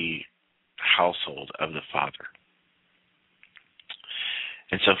the household of the Father.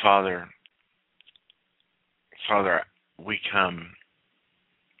 And so, Father, we come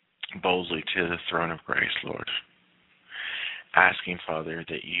boldly to the throne of grace, Lord, asking, Father,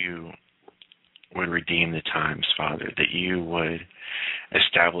 that you would redeem the times, Father, that you would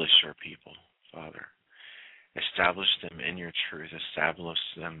establish your people, Father. Establish them in your truth. Establish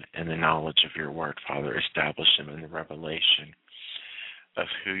them in the knowledge of your word, Father. Establish them in the revelation of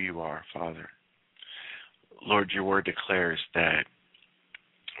who you are, Father. Lord, your word declares that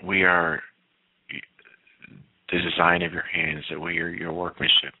we are the design of your hands, that we are your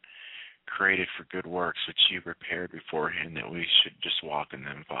workmanship, created for good works, which you prepared beforehand, that we should just walk in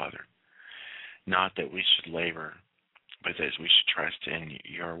them, Father. Not that we should labor, but that we should trust in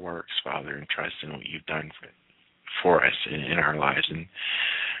your works, Father, and trust in what you've done for us in our lives.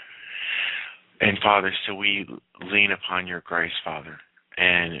 And Father, so we lean upon your grace, Father,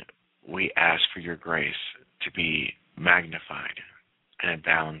 and we ask for your grace to be magnified and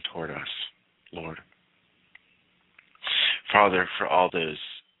abound toward us, Lord. Father, for all those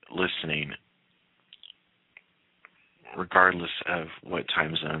listening, regardless of what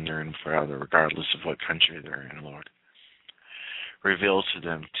time zone they're in, Father, regardless of what country they're in, Lord, reveal to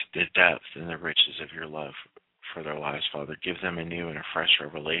them the depth and the riches of your love for their lives, Father. Give them a new and a fresh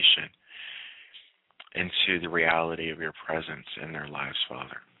revelation into the reality of your presence in their lives,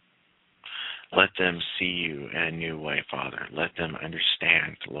 Father. Let them see you in a new way, Father. Let them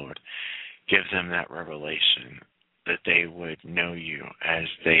understand, Lord. Give them that revelation that they would know you as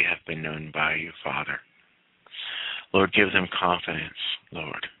they have been known by you, Father. Lord, give them confidence,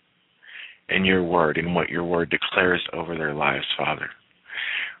 Lord, in your word and what your word declares over their lives, Father.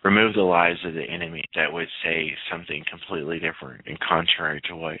 Remove the lies of the enemy that would say something completely different and contrary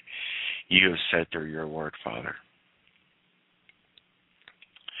to what you have said through your word, Father.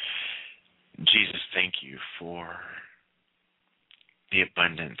 Jesus, thank you for the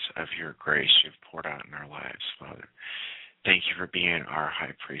abundance of your grace you've poured out in our lives, Father. Thank you for being our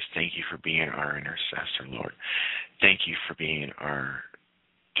high priest. Thank you for being our intercessor, Lord. Thank you for being our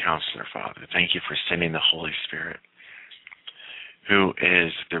counselor, Father. Thank you for sending the Holy Spirit, who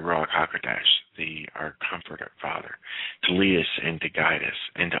is the Ruach HaKodesh, our comforter, Father, to lead us and to guide us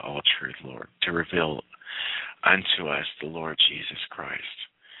into all truth, Lord, to reveal unto us the Lord Jesus Christ.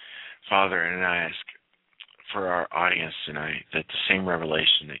 Father, and I ask for our audience tonight that the same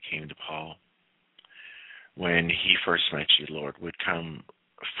revelation that came to Paul when he first met you, Lord, would come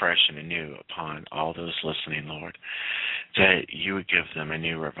fresh and anew upon all those listening, Lord, that you would give them a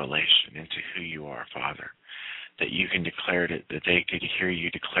new revelation into who you are, Father, that you can declare it, that they could hear you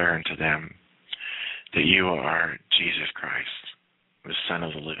declare unto them that you are Jesus Christ, the Son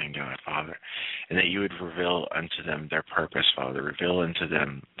of the living God, Father, and that you would reveal unto them their purpose, Father, reveal unto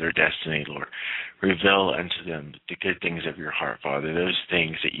them their destiny, Lord, reveal unto them the good things of your heart, Father, those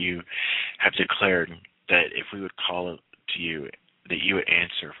things that you have declared that if we would call to you, that you would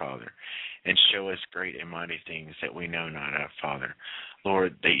answer, Father, and show us great and mighty things that we know not of, Father.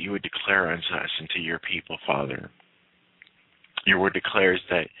 Lord, that you would declare unto us and to your people, Father. Your word declares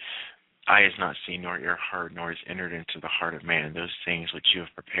that eye has not seen, nor ear heard, nor has entered into the heart of man those things which you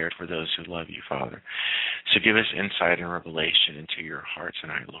have prepared for those who love you, Father. So give us insight and revelation into your heart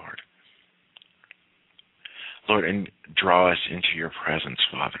tonight, Lord. Lord, and draw us into your presence,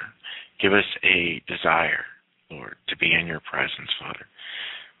 Father. Give us a desire, Lord, to be in your presence, Father.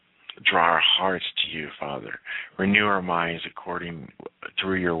 Draw our hearts to you, Father. Renew our minds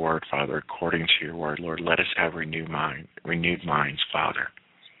through your word, Father, according to your word. Lord, let us have renewed minds, Father.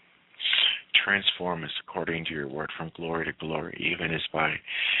 Transform us according to your word from glory to glory, even as by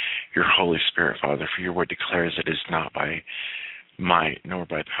your Holy Spirit, Father. For your word declares it is not by might nor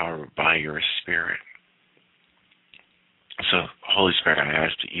by power, but by your Spirit. So, Holy Spirit, I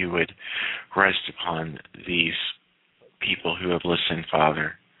ask that you would rest upon these people who have listened,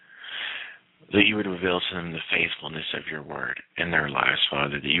 Father, that you would reveal to them the faithfulness of your word in their lives,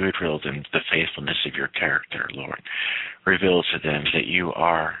 Father, that you would reveal to them the faithfulness of your character, Lord. Reveal to them that you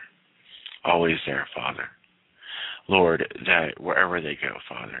are always there, Father. Lord, that wherever they go,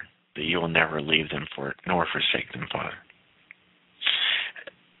 Father, that you will never leave them nor forsake them, Father.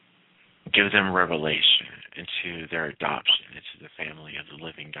 Give them revelation into their adoption into the family of the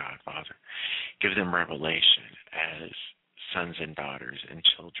living God, Father. Give them revelation as sons and daughters and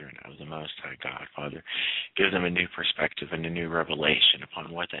children of the Most High God, Father. Give them a new perspective and a new revelation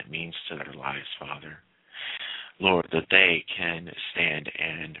upon what that means to their lives, Father. Lord, that they can stand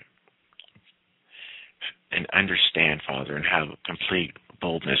and understand, Father, and have complete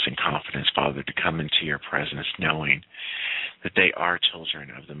boldness and confidence, Father, to come into your presence knowing that they are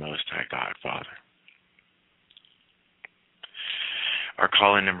children of the Most High God, Father. Our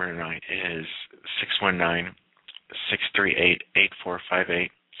call-in number tonight is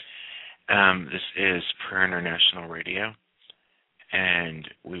 619-638-8458. This is Prayer International Radio, and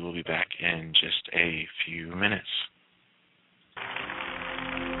we will be back in just a few minutes.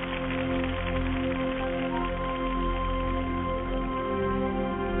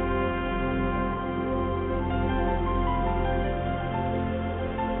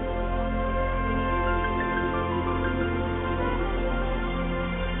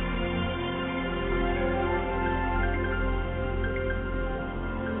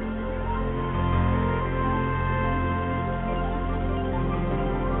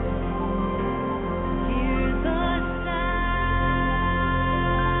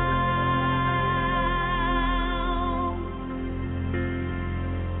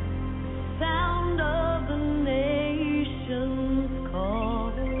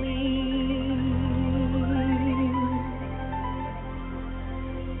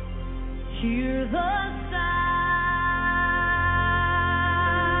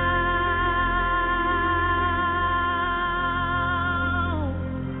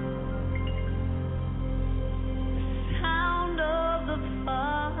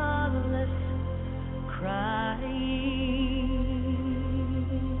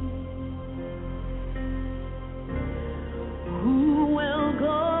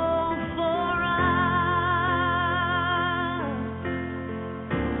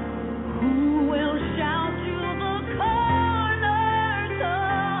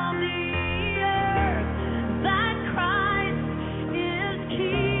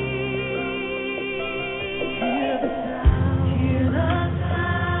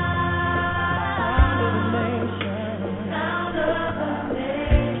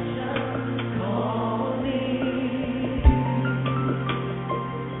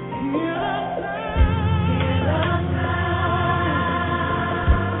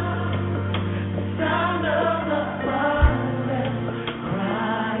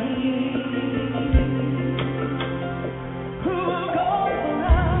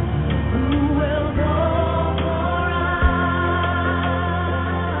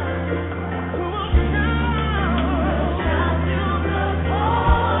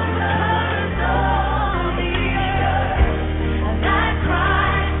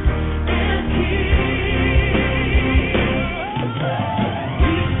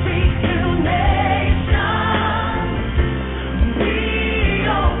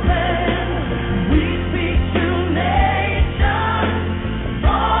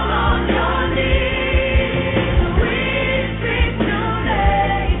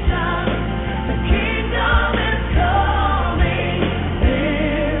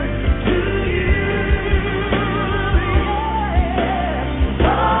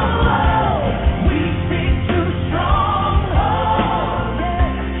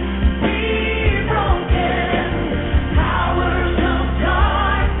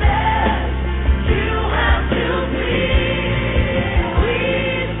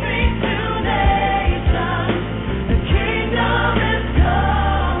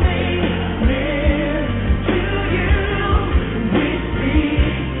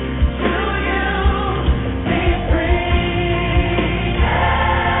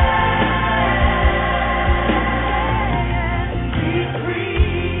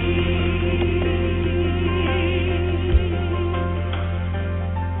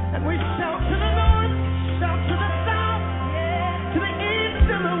 We shout to the north, shout to the south, to the east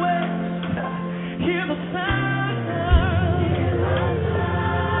and the west. Hear the sound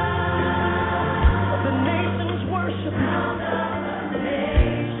of the nations worshiping.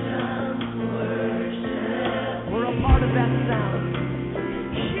 We're a part of that sound.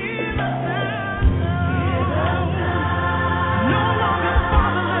 Hear the sound. No longer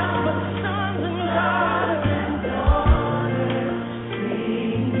fatherless, but sons and daughters.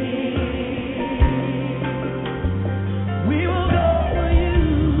 Singing.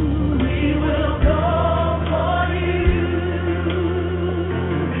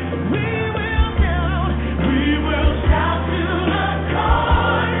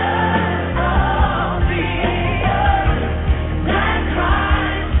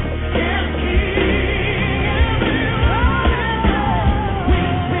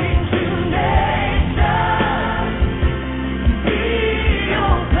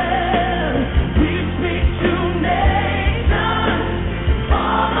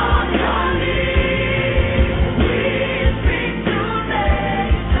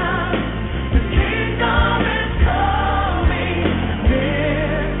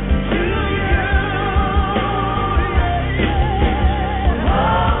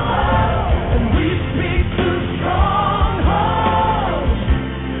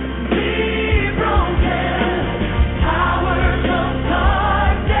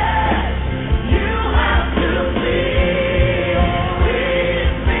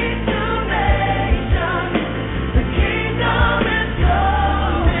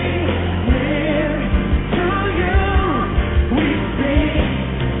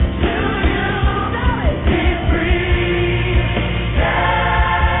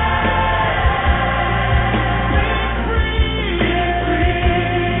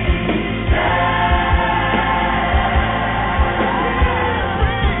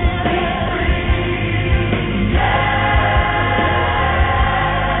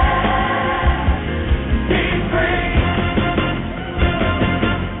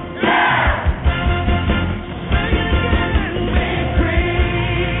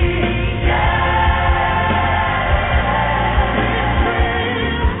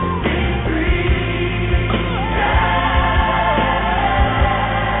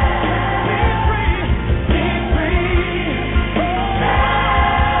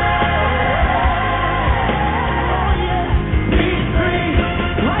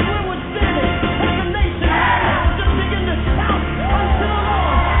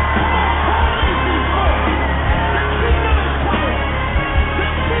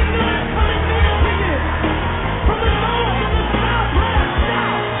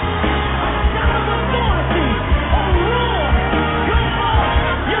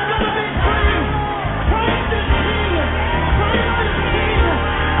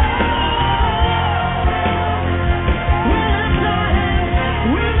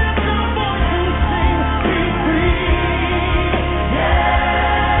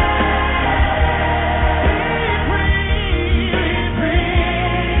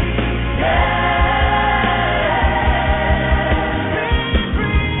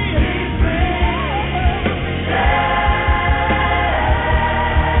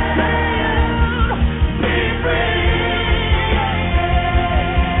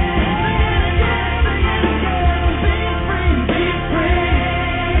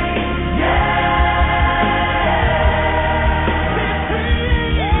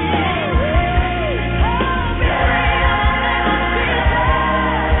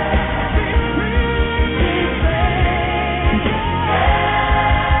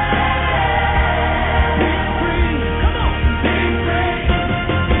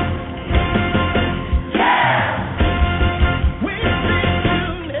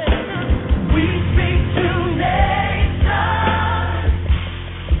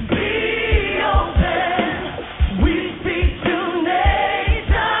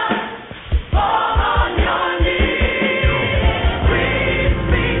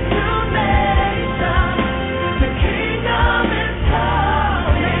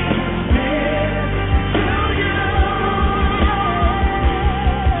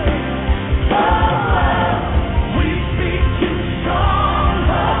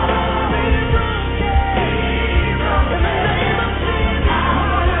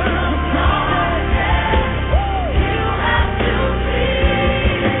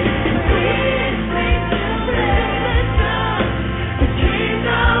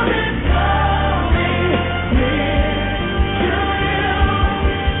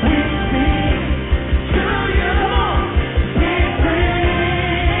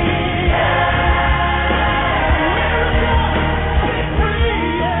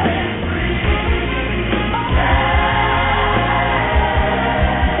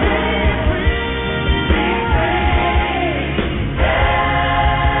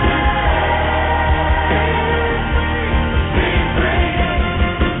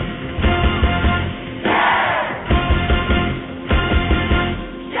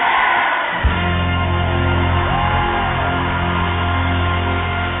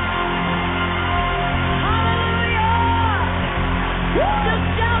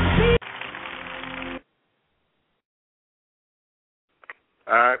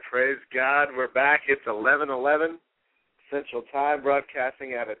 All right, praise God. We're back. It's 11:11 Central Time,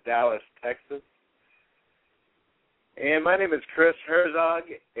 broadcasting out of Dallas, Texas. And my name is Chris Herzog,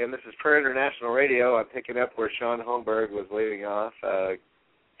 and this is Prayer International Radio. I'm picking up where Shaun Holmberg was leaving off,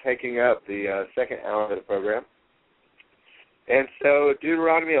 taking up the second hour of the program. And so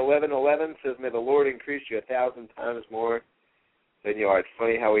Deuteronomy 11:11 says, "May the Lord increase you 1,000 times more than you are." It's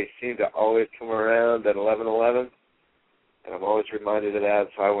funny how we seem to always come around at 11:11. And I'm always reminded of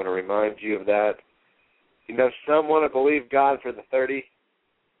that, so I want to remind you of that. You know, some want to believe God for the 30.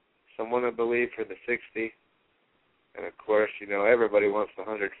 Some want to believe for the 60. And, of course, you know, everybody wants the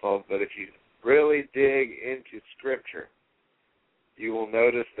 100-fold. But if you really dig into Scripture, you will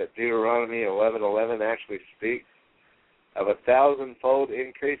notice that Deuteronomy 11:11 actually speaks of 1,000-fold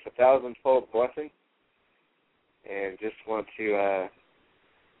increase, 1,000-fold blessing. And just want to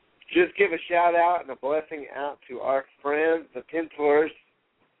just give a shout-out and a blessing out to our friends, the Pintors,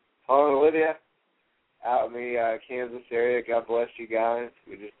 Paul and Olivia, out in the Kansas area. God bless you guys.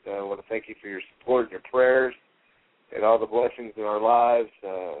 We just want to thank you for your support and your prayers and all the blessings in our lives.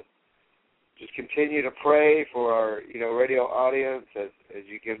 Just continue to pray for our, radio audience as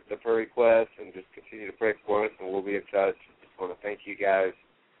you get the prayer requests, and just continue to pray for us, and we'll be in touch. Just want to thank you guys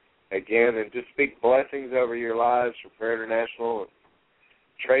again, and just speak blessings over your lives for Prayer International.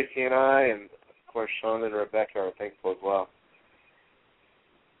 Tracy and I, and of course Shaun and Rebecca, are thankful as well.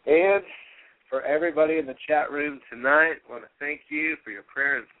 And for everybody in the chat room tonight, I want to thank you for your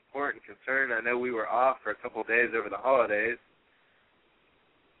prayer and support and concern. I know we were off for a couple of days over the holidays,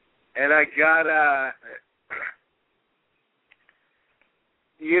 and I got,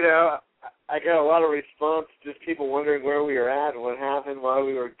 I got a lot of response, just people wondering where we were at and what happened while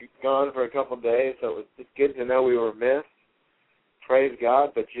we were gone for a couple of days, so it was just good to know we were missed. Praise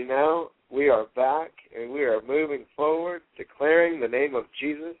God, but we are back, and we are moving forward, declaring the name of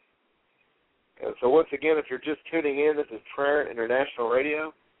Jesus. And so once again, if you're just tuning in, this is Prayer International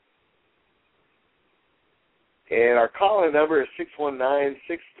Radio. And our call-in number is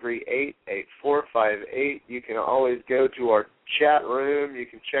 619-638-8458. You can always go to our chat room. You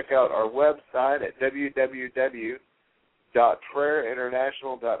can check out our website at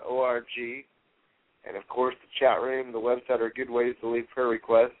www.prayerinternational.org. And, of course, the chat room, the website are good ways to leave prayer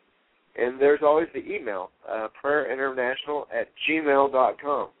requests. And there's always the email,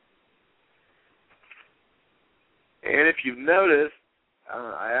 prayerinternational@gmail.com. And if you've noticed,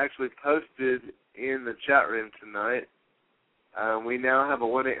 I actually posted in the chat room tonight, we now have a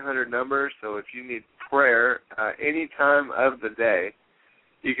 1-800 number, so if you need prayer any time of the day,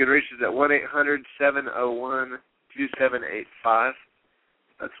 you can reach us at 1-800-701-2785.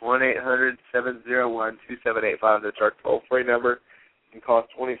 That's 1-800-701-2785. That's our toll-free number. You can call us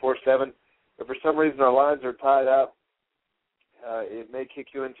 24/7. If for some reason our lines are tied up, it may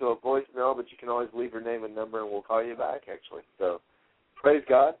kick you into a voicemail, but you can always leave your name and number, and we'll call you back, actually. So, praise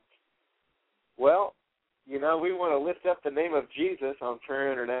God. Well, we want to lift up the name of Jesus on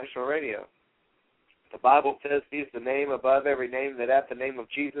Prayer International Radio. The Bible says He's the name above every name, that at the name of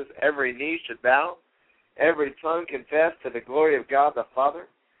Jesus every knee should bow, every tongue confess to the glory of God the Father.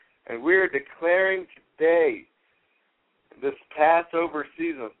 And we're declaring today, this Passover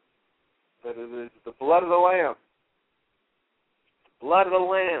season, that it is the blood of the Lamb,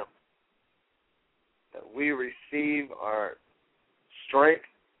 that we receive our strength.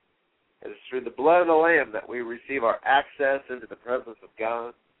 It is through the blood of the Lamb that we receive our access into the presence of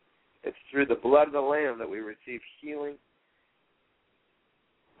God. It's through the blood of the Lamb that we receive healing,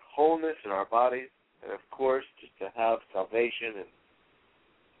 wholeness in our bodies, and, of course, just to have salvation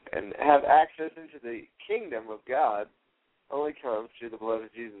and have access into the kingdom of God only comes through the blood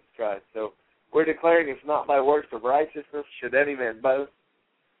of Jesus Christ. So we're declaring it's not by works of righteousness should any man boast.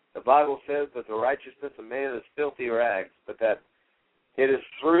 The Bible says that the righteousness of man is filthy rags, but that it is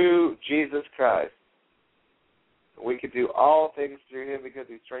through Jesus Christ. We can do all things through Him because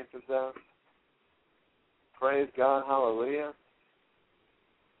He strengthens us. Praise God. Hallelujah.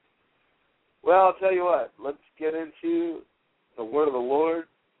 Well, I'll tell you what. Let's get into the word of the Lord.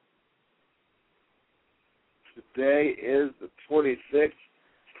 Today is the 26th.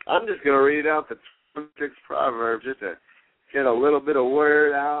 I'm just going to read out the 26th proverb just to get a little bit of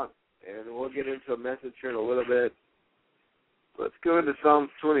word out, and we'll get into a message here in a little bit. Let's go into Psalm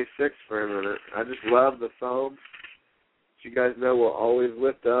 26 for a minute. I just love the Psalms. As you guys know, we'll always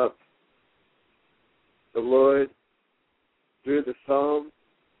lift up the Lord through the Psalms.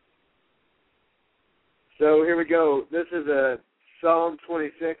 So here we go. This is a Psalm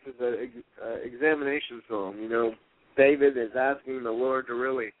 26 is an examination psalm. David is asking the Lord to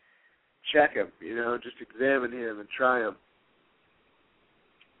really check him, just examine him and try him.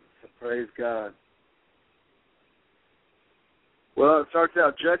 So praise God. Well, it starts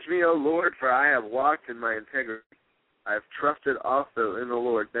out, "Judge me, O Lord, for I have walked in my integrity. I have trusted also in the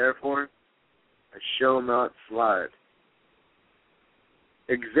Lord. Therefore, I shall not slide.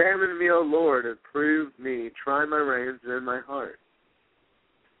 Examine me, O Lord, and prove me. Try my reins and my heart."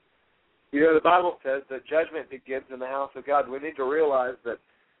 The Bible says that judgment begins in the house of God. We need to realize that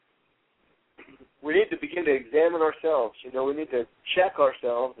we need to begin to examine ourselves. We need to check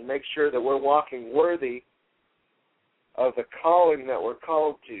ourselves and make sure that we're walking worthy of the calling that we're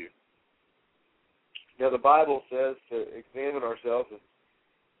called to. The Bible says to examine ourselves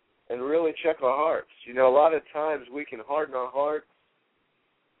and really check our hearts. A lot of times we can harden our hearts.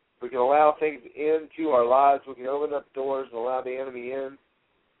 We can allow things into our lives. We can open up doors and allow the enemy in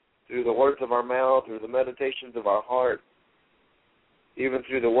through the words of our mouth, through the meditations of our heart, even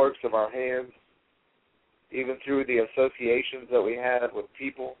through the works of our hands, even through the associations that we have with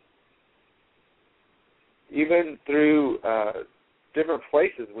people, even through different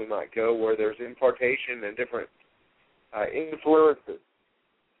places we might go where there's impartation and different influences.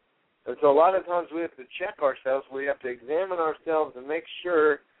 And so a lot of times we have to check ourselves. We have to examine ourselves and make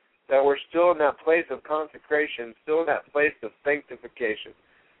sure that we're still in that place of consecration, still in that place of sanctification,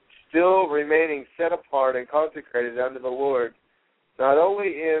 still remaining set apart and consecrated unto the Lord, not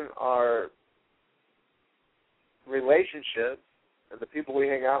only in our relationships and the people we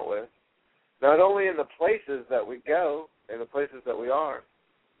hang out with, not only in the places that we go and the places that we are,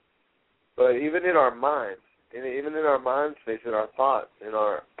 but even in our minds, even in our mind space, in our thoughts, in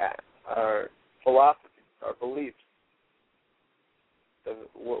our philosophy, our beliefs,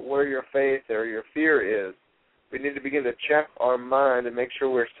 where your faith or your fear is. We need to begin to check our mind and make sure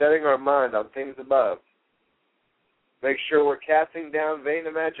we're setting our mind on things above. Make sure we're casting down vain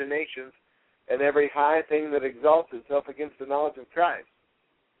imaginations and every high thing that exalts itself against the knowledge of Christ.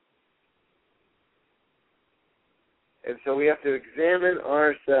 And so we have to examine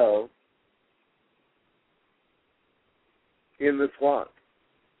ourselves in this walk.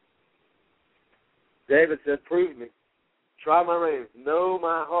 David said, "Prove me. Try my reins. Know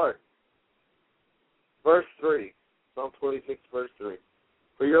my heart." Verse 3, Psalm 26, verse 3.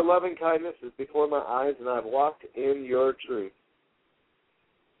 "For your loving kindness is before my eyes, and I have walked in your truth.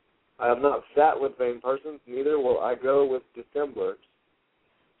 I have not sat with vain persons, neither will I go with dissemblers."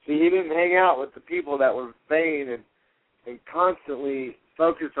 See, he didn't hang out with the people that were vain and constantly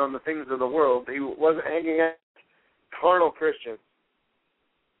focused on the things of the world. He wasn't hanging out with carnal Christians.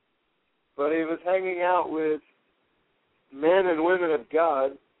 But he was hanging out with men and women of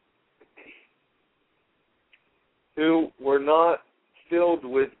God who were not filled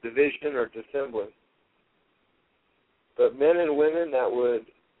with division or dissembling, but men and women that would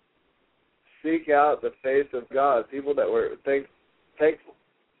seek out the face of God, people that were thankful.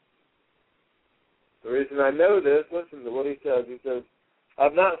 The reason I know this, listen to what he says. He says,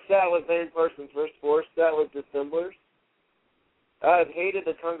 "I've not sat with vain persons," verse 4, "sat with dissemblers. I have hated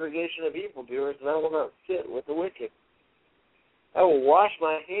the congregation of evildoers, and I will not sit with the wicked. I will wash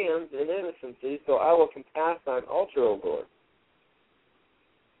my hands in innocency, so I will compass thine altar, O Lord."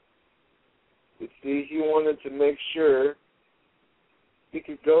 You see, he wanted to make sure he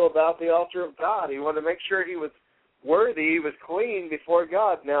could go about the altar of God. He wanted to make sure he was worthy, he was clean before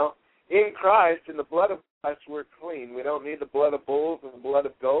God. Now, in Christ, in the blood of Christ, we're clean. We don't need the blood of bulls and the blood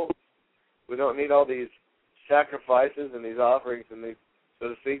of goats. We don't need all these sacrifices and these offerings and these, so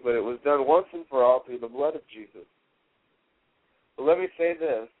to speak, but it was done once and for all through the blood of Jesus. But let me say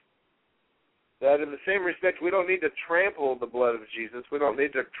this, that in the same respect, we don't need to trample the blood of Jesus. We don't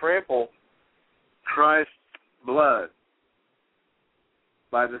need to trample Christ's blood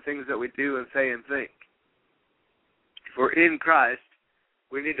by the things that we do and say and think. If we're in Christ,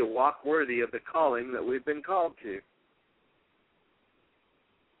 we need to walk worthy of the calling that we've been called to.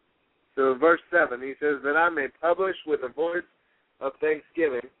 So in verse 7, he says, "That I may publish with a voice of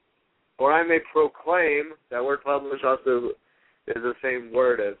thanksgiving, or I may proclaim," that word publish also is the same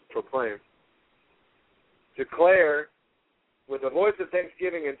word as proclaim. "Declare with a voice of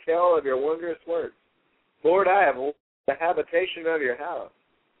thanksgiving and tell of your wondrous works. Lord, I have the habitation of your house,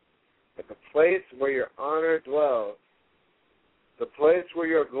 at the place where your honor dwells, the place where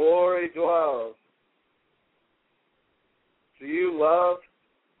your glory dwells." Do you love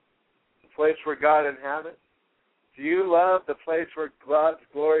the place where God inhabits? Do you love the place where God's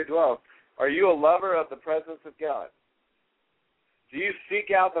glory dwells? Are you a lover of the presence of God? Do you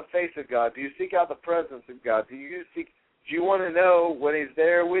seek out the face of God? Do you seek out the presence of God? Do you want to know when he's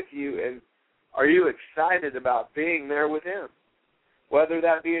there with you and Are you excited about being there with Him? Whether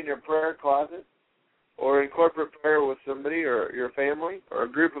that be in your prayer closet or in corporate prayer with somebody or your family or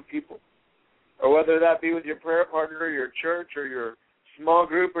a group of people, or whether that be with your prayer partner or your church or your small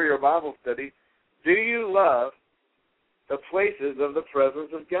group or your Bible study, do you love the places of the presence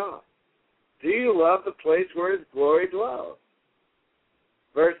of God? Do you love the place where His glory dwells?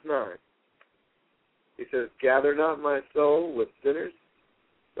 Verse 9. He says, gather not my soul with sinners,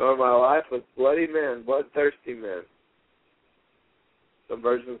 nor my life with bloody men, bloodthirsty men. Some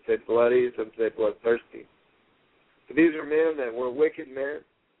versions say bloody, some say bloodthirsty. But these are men that were wicked men.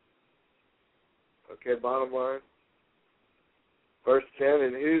 Okay, bottom line. Verse 10,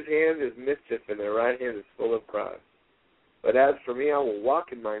 in whose hand is mischief, and their right hand is full of pride. But as for me, I will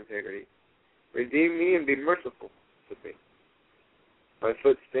walk in my integrity. Redeem me and be merciful to me. My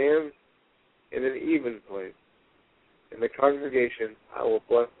foot stands in an even place. In the congregation, I will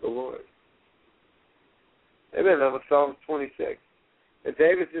bless the Lord. Amen. That was Psalm 26. And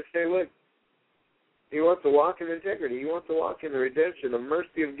David just saying, look, he wants to walk in integrity. He wants to walk in the redemption, the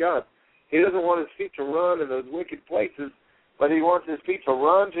mercy of God. He doesn't want his feet to run in those wicked places, but he wants his feet to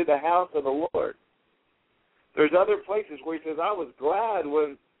run to the house of the Lord. There's other places where he says, I was glad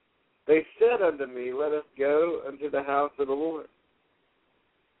when they said unto me, let us go unto the house of the Lord.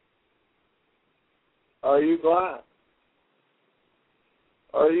 Are you glad?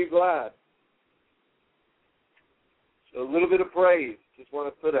 Are you glad? So a little bit of praise. Just want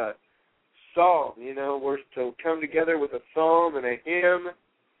to put a psalm. You know, we're to come together with a psalm and a hymn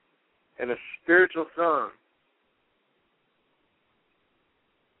and a spiritual song.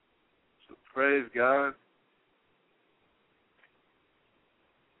 So praise God.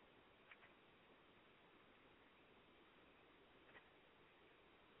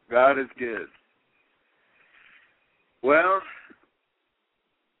 God is good. Well,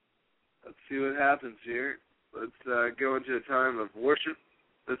 let's see what happens here. Let's go into a time of worship.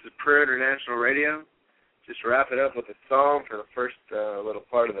 This is Prayer International Radio. Just wrap it up with a song for the first little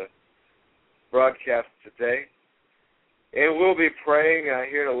part of the broadcast today. And we'll be praying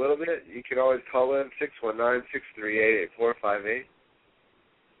here in a little bit. You can always call in 619-638-8458.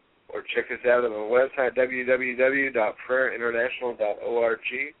 Or check us out on the website,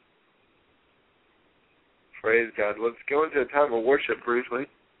 www.prayerinternational.org. Praise God. Let's go into a time of worship briefly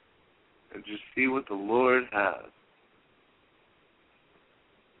and just see what the Lord has.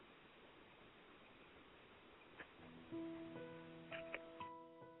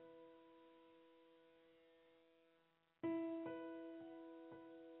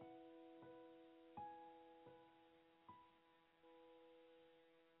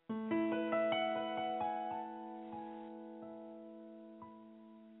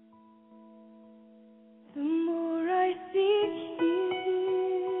 The more I seek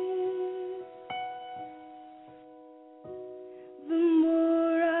you, the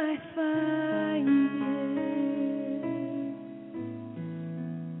more I find you.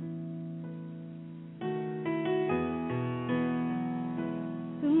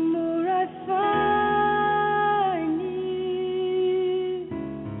 The more I find you,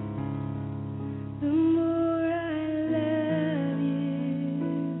 the more I love you.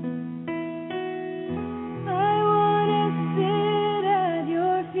 I wanna sit at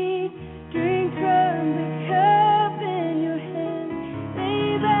your feet, drink from the cup in your hand,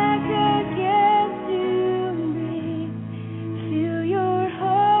 lay back against you and breathe, feel your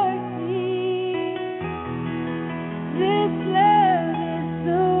heartbeat. This love is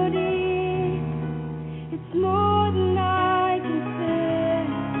so deep, it's more than I can say.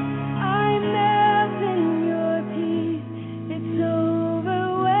 I melt in your peace, it's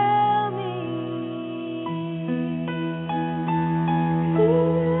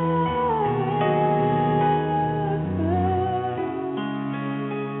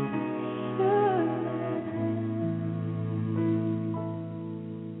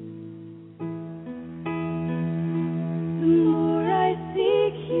the more I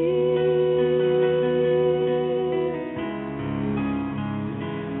seek you,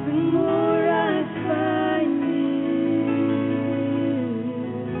 the more I find you.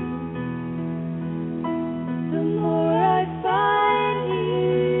 The more I find you,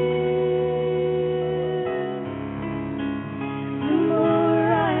 the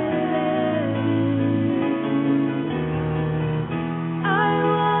more I love you. I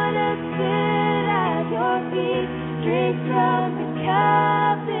wanna sit at your feet, drink from the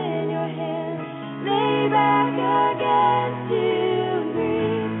cup in your hand, lay back against you,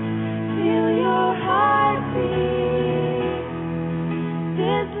 breathe,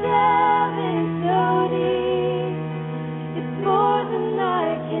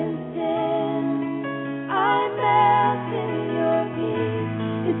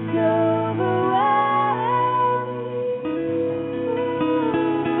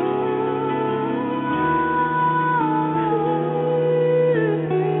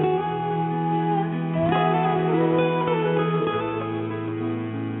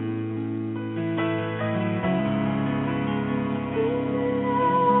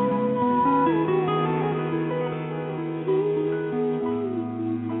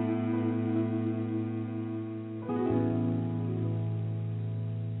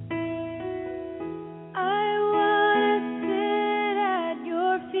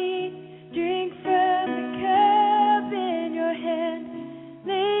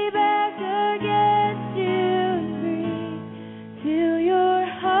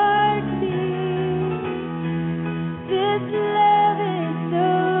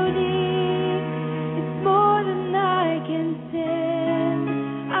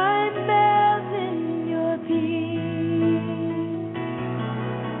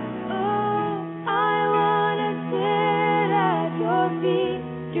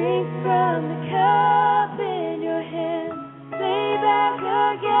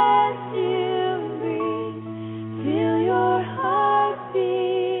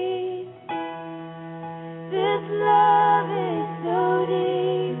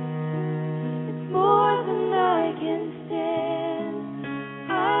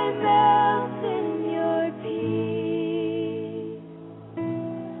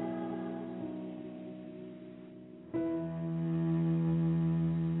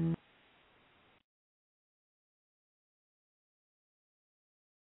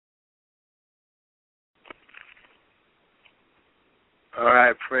 All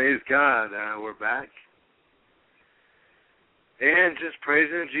right, praise God. We're back. And just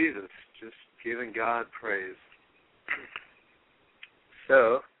praising Jesus, just giving God praise.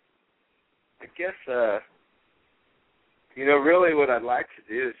 So, I guess, really what I'd like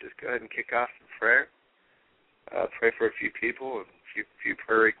to do is just go ahead and kick off some prayer. Pray for a few people, and a few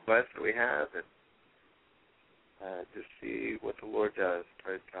prayer requests that we have, and just see what the Lord does.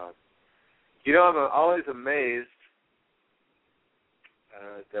 Praise God. I'm always amazed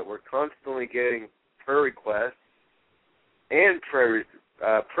that we're constantly getting prayer requests and praise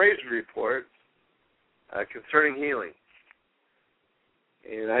reports concerning healing.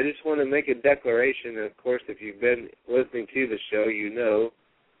 And I just want to make a declaration, and of course, if you've been listening to the show, you know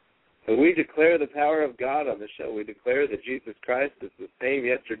that we declare the power of God on the show. We declare that Jesus Christ is the same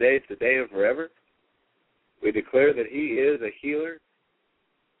yesterday, today, and forever. We declare that He is a healer.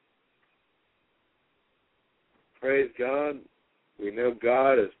 Praise God. We know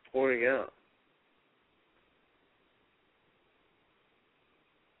God is pouring out.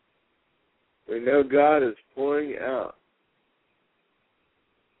 We know God is pouring out.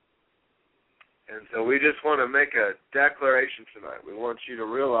 And so we just want to make a declaration tonight. We want you to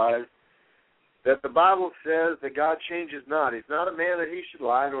realize that the Bible says that God changes not. He's not a man that He should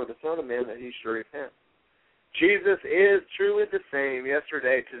lie, nor the Son of Man that He should repent. Jesus is truly the same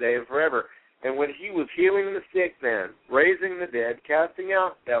yesterday, today, and forever. And when He was healing the sick man, raising the dead, casting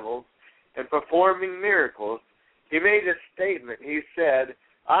out devils, and performing miracles, He made a statement. He said,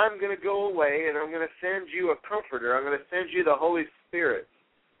 I'm going to go away, and I'm going to send you a comforter. I'm going to send you the Holy Spirit.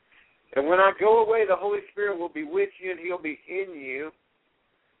 And when I go away, the Holy Spirit will be with you, and He'll be in you.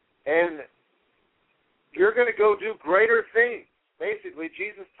 And you're going to go do greater things. Basically,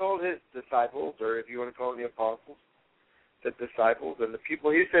 Jesus told His disciples, or if you want to call them the apostles, the disciples and the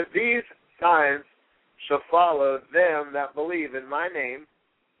people, He said, these signs shall follow them that believe in my name.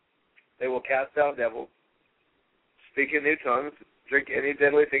 They will cast out devils, speak in new tongues, drink any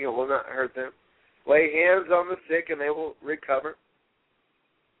deadly thing, it will not hurt them. Lay hands on the sick, and they will recover.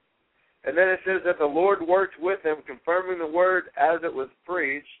 And then it says that the Lord worked with them, confirming the word as it was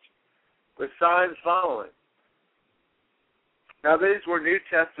preached, with signs following. Now, these were New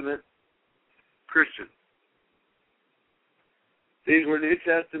Testament Christians. These were New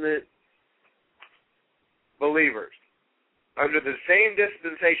Testament believers under the same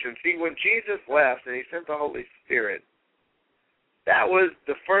dispensation. See, when Jesus left and He sent the Holy Spirit, that was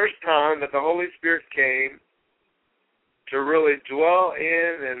the first time that the Holy Spirit came to really dwell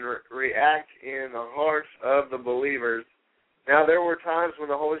in and react in the hearts of the believers. Now, there were times when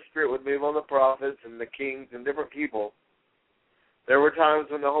the Holy Spirit would move on the prophets and the kings and different people. There were times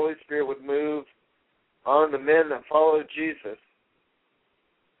when the Holy Spirit would move on the men that followed Jesus.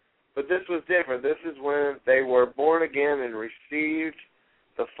 But this was different. This is when they were born again and received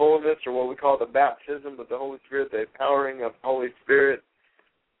the fullness, or what we call the baptism of the Holy Spirit, the empowering of the Holy Spirit.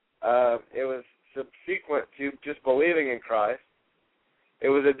 It was subsequent to just believing in Christ. It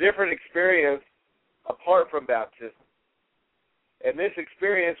was a different experience apart from baptism. And this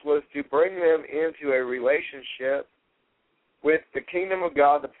experience was to bring them into a relationship with the kingdom of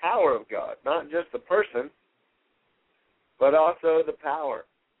God, the power of God, not just the person, but also the power.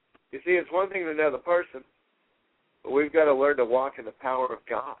 You see, it's one thing to know the person, but we've got to learn to walk in the power of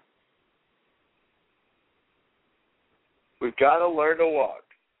God. We've got to learn to walk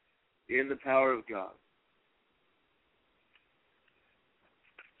in the power of God.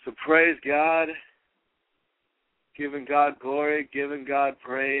 So praise God, giving God glory, giving God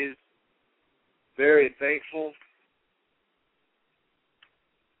praise, very thankful.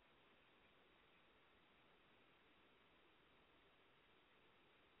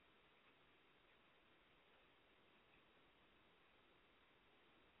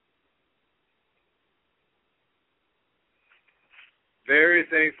 Very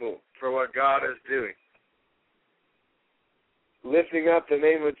thankful for what God is doing. Lifting up the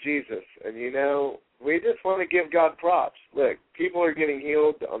name of Jesus. And, we just want to give God props. Look, people are getting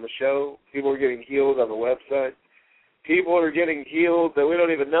healed on the show. People are getting healed on the website. People are getting healed that we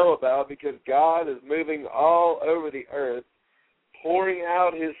don't even know about because God is moving all over the earth, pouring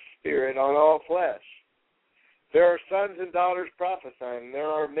out His Spirit on all flesh. There are sons and daughters prophesying. There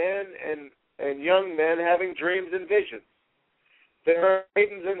are men and young men having dreams and visions. There are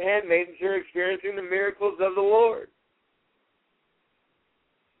maidens and handmaidens who are experiencing the miracles of the Lord.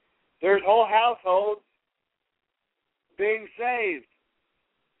 There's whole households being saved.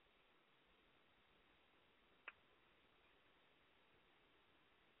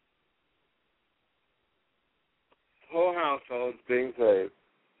 Whole households being saved.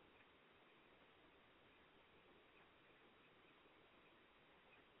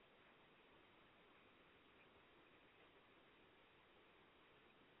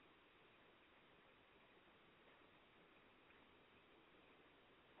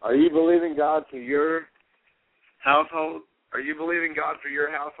 Are you believing God for your household? Are you believing God for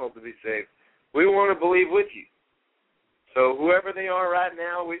your household to be saved? We want to believe with you. So whoever they are right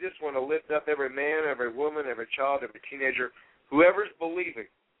now, we just want to lift up every man, every woman, every child, every teenager, whoever's believing.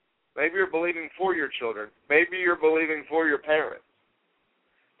 Maybe you're believing for your children. Maybe you're believing for your parents.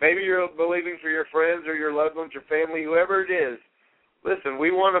 Maybe you're believing for your friends or your loved ones, your family, whoever it is. Listen,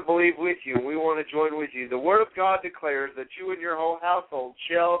 we want to believe with you, and we want to join with you. The Word of God declares that you and your whole household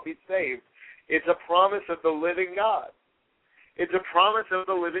shall be saved. It's a promise of the living God. It's a promise of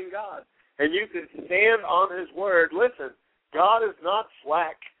the living God. And you can stand on His Word. Listen, God is not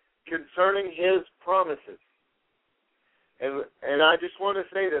slack concerning His promises. And I just want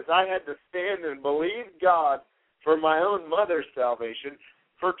to say this. I had to stand and believe God for my own mother's salvation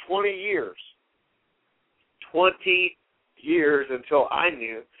for 20 years. 20 years until I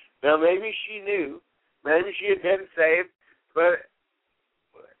knew. Now, maybe she knew. Maybe she had been saved, but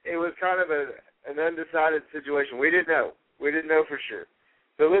it was kind of an undecided situation. We didn't know. We didn't know for sure.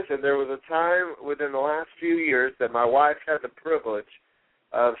 So listen, there was a time within the last few years that my wife had the privilege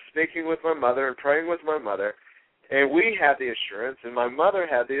of speaking with my mother and praying with my mother, and we had the assurance, and my mother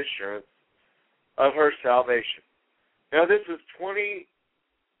had the assurance of her salvation. Now, this was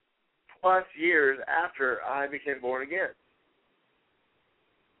 20-plus years after I became born again.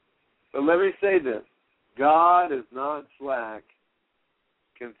 But let me say this. God is not slack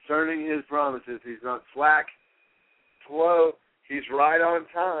concerning His promises. He's not slack, slow. He's right on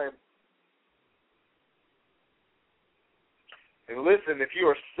time. And listen, if you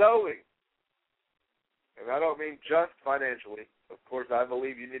are sowing, and I don't mean just financially. Of course, I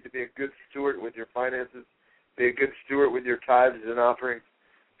believe you need to be a good steward with your finances, be a good steward with your tithes and offerings,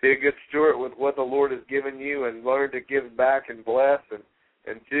 be a good steward with what the Lord has given you, and learn to give back and bless and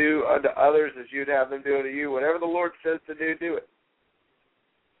do unto others as you'd have them do unto you. Whatever the Lord says to do, do it.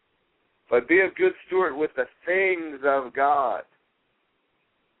 But be a good steward with the things of God.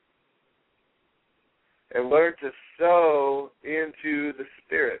 And learn to sow into the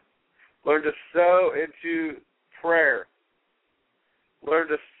Spirit. Learn to sow into prayer. Learn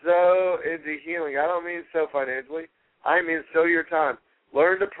to sow into healing. I don't mean sow financially. I mean sow your time.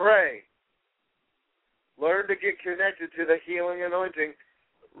 Learn to pray. Learn to get connected to the healing anointing.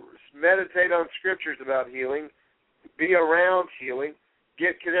 Meditate on scriptures about healing. Be around healing.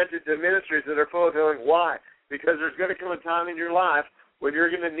 Get connected to ministries that are full of healing. Why? Because there's going to come a time in your life when you're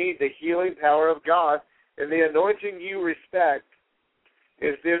going to need the healing power of God, and the anointing you respect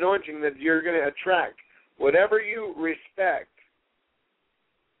is the anointing that you're going to attract. Whatever you respect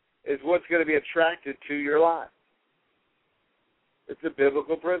is what's going to be attracted to your life. It's a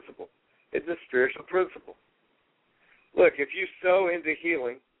biblical principle. It's a spiritual principle. Look, if you sow into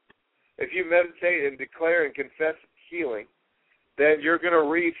healing, if you meditate and declare and confess healing, then you're going to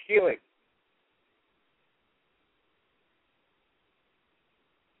reap healing.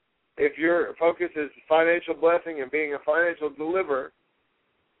 If your focus is financial blessing and being a financial deliverer,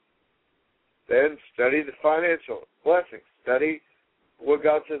 then study the financial blessings. Study what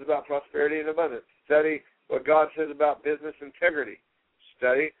God says about prosperity and abundance. Study what God says about business integrity.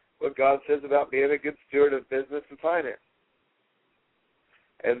 Study what God says about being a good steward of business and finance.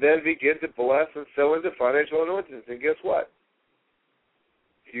 And then begin to bless and sow into financial anointings. And guess what?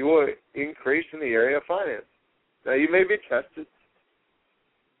 You will increase in the area of finance. Now, you may be tested.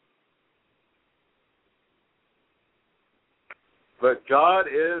 But God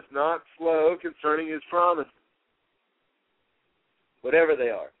is not slow concerning His promises, whatever they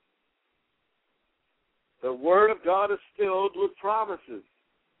are. The Word of God is filled with promises.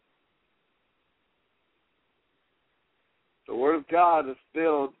 The Word of God is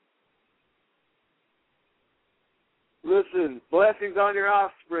filled. Listen, blessings on your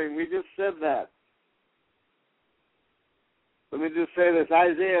offspring. We just said that. Let me just say this.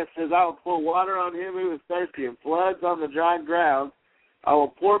 Isaiah says, I will pour water on him who is thirsty and floods on the dry ground. I will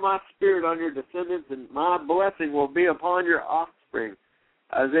pour my spirit on your descendants, and my blessing will be upon your offspring.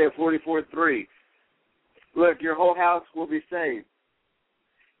 Isaiah 44:3. Look, your whole house will be saved.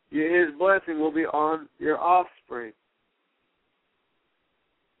 His blessing will be on your offspring.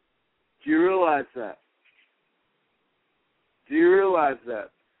 Do you realize that? Do you realize that?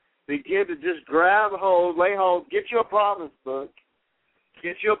 Begin to just grab hold, lay hold, get you a promise book.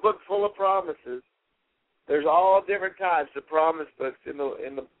 Get you a book full of promises. There's all different types of promise books in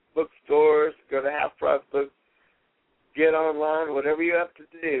the bookstores. Go to Half Price Books. Get online, whatever you have to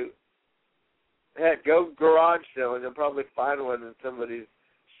do. Heck, go garage sale and you'll probably find one in somebody's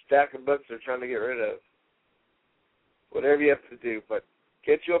stack of books they're trying to get rid of. Whatever you have to do, but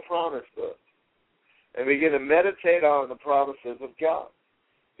get you a promise book and begin to meditate on the promises of God.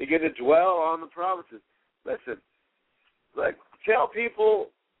 Begin to dwell on the promises. Listen, like, tell people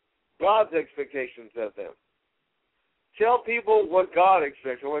God's expectations of them. Tell people what God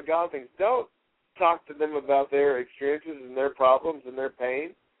expects and what God thinks. Don't talk to them about their experiences and their problems and their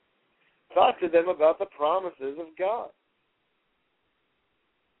pain. Talk to them about the promises of God.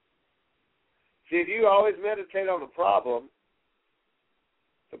 See, if you always meditate on the problem's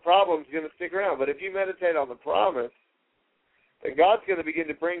going to stick around. But if you meditate on the promise, then God's going to begin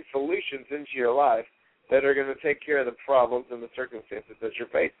to bring solutions into your life that are going to take care of the problems and the circumstances that you're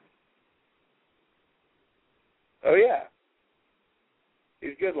facing. Oh, yeah.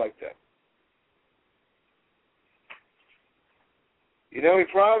 He's good like that. You know, he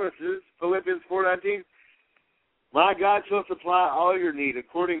promises, Philippians 4:19, my God shall supply all your need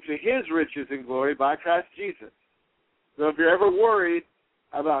according to his riches and glory by Christ Jesus. So if you're ever worried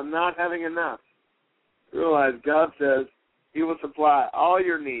about not having enough, realize God says he will supply all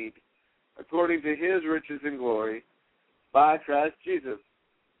your need according to his riches and glory by Christ Jesus.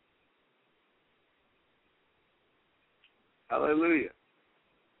 Hallelujah.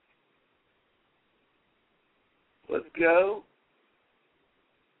 Let's go.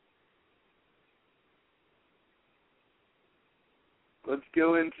 Let's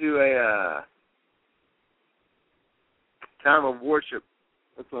go into a time of worship.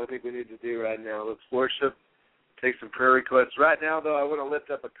 That's what I think we need to do right now. Let's worship, take some prayer requests. Right now, though, I want to lift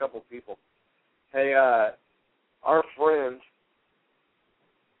up a couple people. Hey, our friend,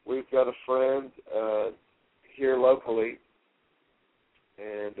 we've got a friend here locally,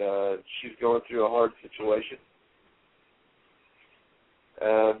 and she's going through a hard situation.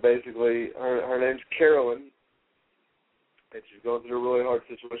 Basically, her name's Carolyn, and she's going through a really hard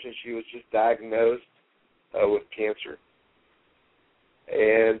situation. She was just diagnosed with cancer.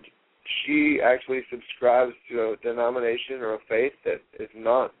 And she actually subscribes to a denomination or a faith that is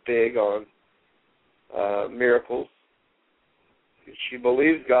not big on miracles. She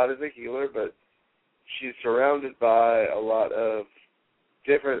believes God is a healer, but she's surrounded by a lot of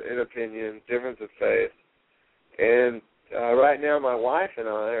different in opinion, difference of faith. And right now my wife and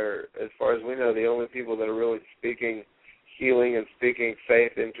I are, as far as we know, the only people that are really speaking healing and speaking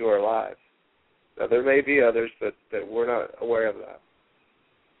faith into our lives. Now, there may be others, but that we're not aware of that.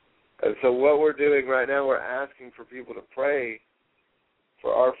 And so what we're doing right now, we're asking for people to pray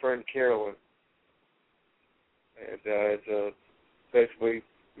for our friend Carolyn. And it's basically,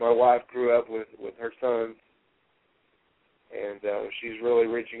 my wife grew up with her sons, and she's really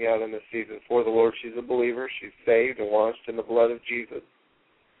reaching out in this season for the Lord. She's a believer. She's saved and washed in the blood of Jesus.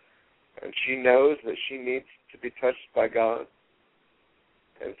 And she knows that she needs to be touched by God.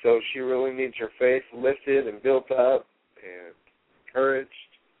 And so she really needs her faith lifted and built up and encouraged.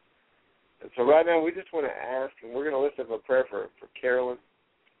 And so right now we just want to ask, and we're going to lift up a prayer for Carolyn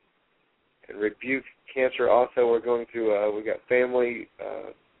and rebuke cancer. Also, we're going through, we got family,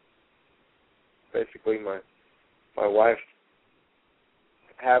 basically my wife's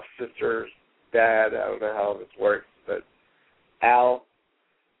half-sister's dad. I don't know how this works, but Al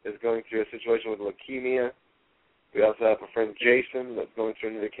is going through a situation with leukemia. We also have a friend, Jason, that's going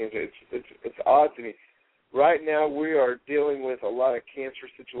through another cancer. It's odd to me. Right now we are dealing with a lot of cancer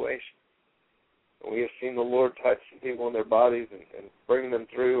situations. We have seen the Lord touch some people in their bodies and bring them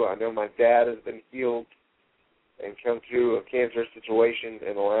through. I know my dad has been healed and come through a cancer situation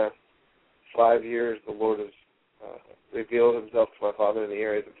in the last 5 years. The Lord has revealed himself to my father in the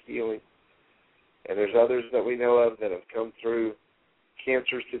areas of healing. And there's others that we know of that have come through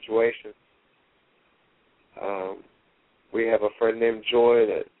cancer situations. We have a friend named Joy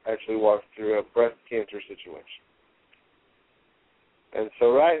that actually walked through a breast cancer situation. And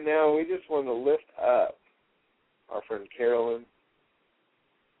so right now we just want to lift up our friend Carolyn,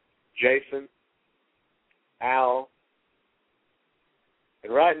 Jason, Al,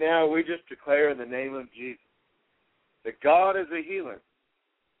 and right now we just declare in the name of Jesus that God is a healer.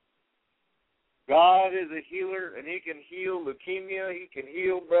 God is a healer, and he can heal leukemia, he can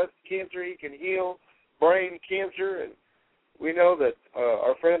heal breast cancer, he can heal brain cancer, and we know that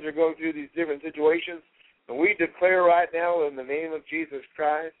our friends are going through these different situations, and we declare right now in the name of Jesus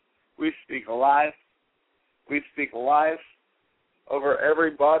Christ, we speak life. We speak life over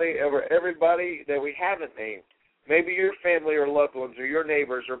everybody that we haven't named. Maybe your family or loved ones or your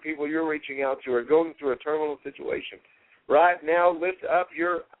neighbors or people you're reaching out to are going through a terminal situation. Right now, lift up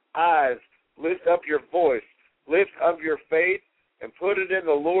your eyes, lift up your voice, lift up your faith, and put it in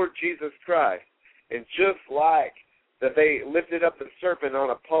the Lord Jesus Christ. And just like that they lifted up the serpent on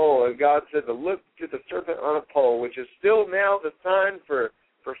a pole, and God said to look to the serpent on a pole, which is still now the sign for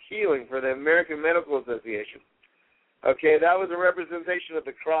healing for the American Medical Association. Okay, that was a representation of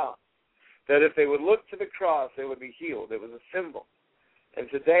the cross. That if they would look to the cross, they would be healed. It was a symbol. And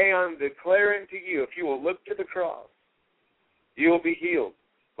today I'm declaring to you, if you will look to the cross, you will be healed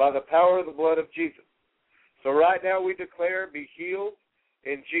by the power of the blood of Jesus. So right now we declare, be healed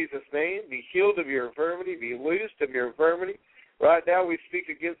in Jesus' name. Be healed of your infirmity. Be loosed of your infirmity. Right now we speak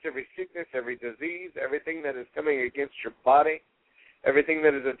against every sickness, every disease, everything that is coming against your body, everything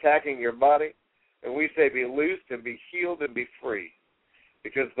that is attacking your body. And we say be loosed and be healed and be free.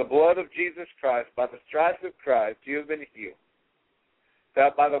 Because the blood of Jesus Christ, by the stripes of Christ, you have been healed.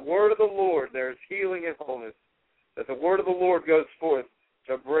 That by the word of the Lord there is healing and wholeness. That the word of the Lord goes forth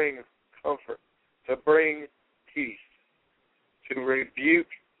to bring comfort, to bring peace, to rebuke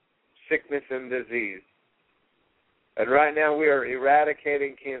sickness and disease. And right now we are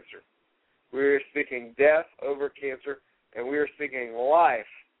eradicating cancer. We are speaking death over cancer, and we are speaking life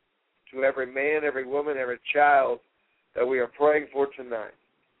to every man, every woman, every child that we are praying for tonight.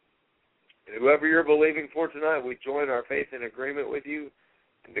 And whoever you're believing for tonight, we join our faith in agreement with you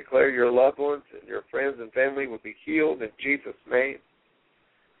and declare your loved ones and your friends and family will be healed in Jesus' name.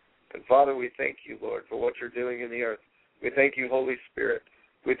 And Father, we thank you, Lord, for what you're doing in the earth. We thank you, Holy Spirit.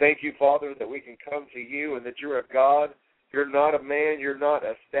 We thank you, Father, that we can come to you and that you're a God. You're not a man. You're not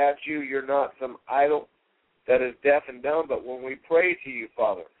a statue. You're not some idol that is deaf and dumb. But when we pray to you,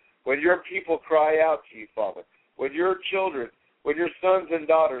 Father, when your people cry out to you, Father, when your children, when your sons and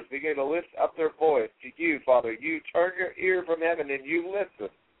daughters begin to lift up their voice to you, Father, you turn your ear from heaven and you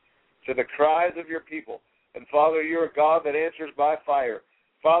listen to the cries of your people. And, Father, you're a God that answers by fire.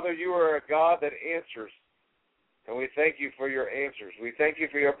 Father, you are a God that answers. And we thank you for your answers. We thank you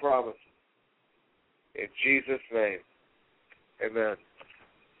for your promises. In Jesus' name, amen.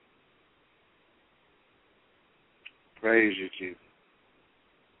 Praise you, Jesus.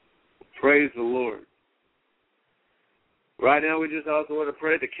 Praise the Lord. Right now, we just also want to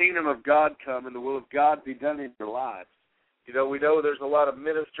pray the kingdom of God come and the will of God be done in your lives. You know, we know there's a lot of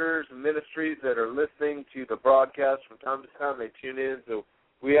ministers and ministries that are listening to the broadcast from time to time. They tune in, so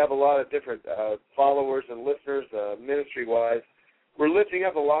we have a lot of different followers and listeners ministry-wise. We're lifting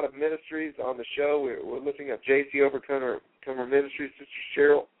up a lot of ministries on the show. We're lifting up JC Overcomer Ministries,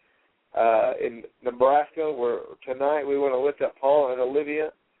 Sister Cheryl in Nebraska, where tonight we want to lift up Paul and Olivia,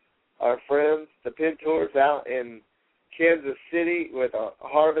 our friends, the Pintors out in Kansas City with a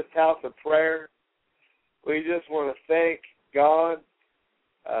Harvest House of Prayer. We just want to thank God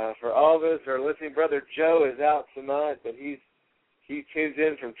for all of us who are listening. Brother Joe is out tonight, but he tunes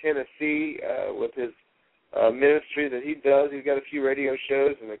in from Tennessee with his ministry that he does. He's got a few radio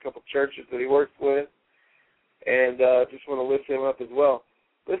shows and a couple churches that he works with, and just want to lift him up as well.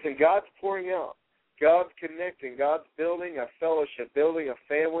 Listen, God's pouring out. God's connecting. God's building a fellowship, building a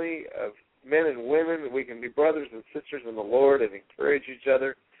family of men and women that we can be brothers and sisters in the Lord and encourage each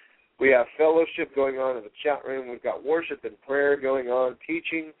other. We have fellowship going on in the chat room. We've got worship and prayer going on,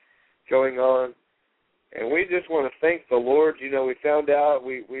 teaching going on. And we just want to thank the Lord. You know, we found out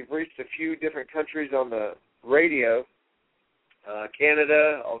we've reached a few different countries on the radio,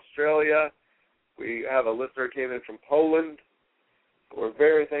 Canada, Australia. We have a listener who came in from Poland. We're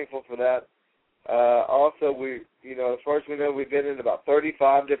very thankful for that. Also, as far as we know, we've been in about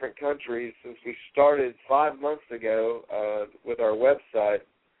 35 different countries since we started 5 months ago with our website.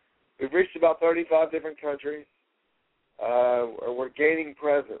 We've reached about 35 different countries. We're gaining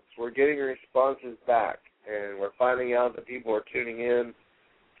presence. We're getting responses back, and we're finding out that people are tuning in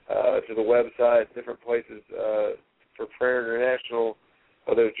to the website, different places for Prayer International,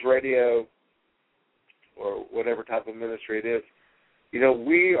 whether it's radio or whatever type of ministry it is. You know,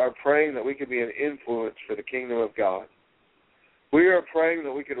 we are praying that we could be an influence for the kingdom of God. We are praying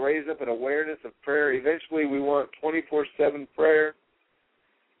that we could raise up an awareness of prayer. Eventually, we want 24/7 prayer,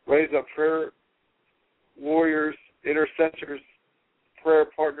 raise up prayer warriors, intercessors, prayer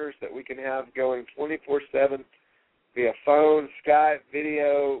partners that we can have going 24/7 via phone, Skype,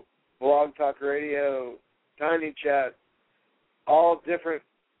 video, blog talk radio, tiny chat, all different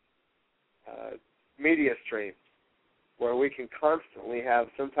media streams, where we can constantly have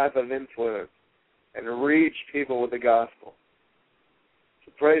some type of influence and reach people with the gospel.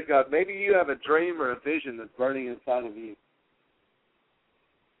 So praise God. Maybe you have a dream or a vision that's burning inside of you.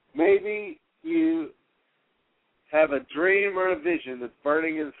 Maybe you have a dream or a vision that's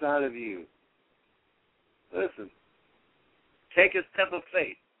burning inside of you. Listen, take a step of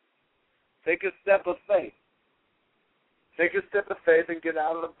faith. Take a step of faith. Take a step of faith and get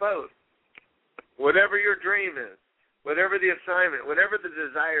out of the boat. Whatever your dream is, whatever the assignment, whatever the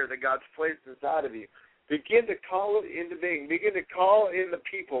desire that God's placed inside of you, begin to call it into being. Begin to call in the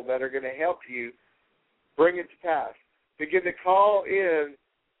people that are going to help you bring it to pass. begin to call in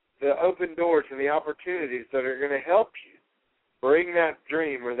the open doors and the opportunities that are going to help you bring that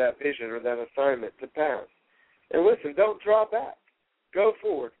dream or that vision or that assignment to pass. And listen, don't draw back. Go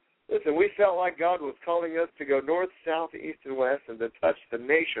forward. Listen, we felt like God was calling us to go north, south, east, and west and to touch the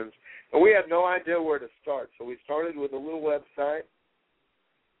nations. And we had no idea where to start. So we started with a little website.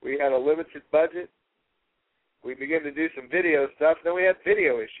 We had a limited budget. We began to do some video stuff. Then we had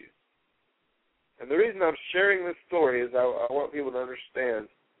video issues. And the reason I'm sharing this story is I want people to understand.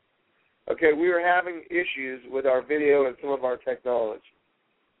 Okay, we were having issues with our video and some of our technology.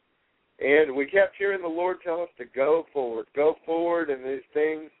 And we kept hearing the Lord tell us to go forward in these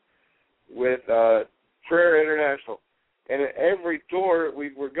things with Prayer International. And every door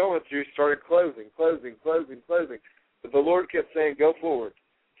we were going through started closing. But the Lord kept saying, go forward.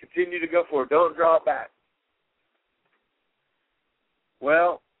 Continue to go forward. Don't draw back.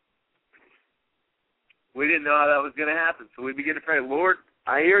 Well, we didn't know how that was going to happen. So we began to pray, Lord,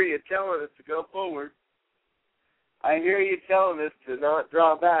 I hear you telling us to go forward. I hear you telling us to not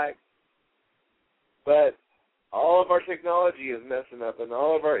draw back. But all of our technology is messing up, and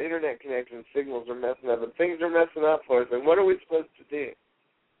all of our internet connection signals are messing up, and things are messing up for us. And what are we supposed to do?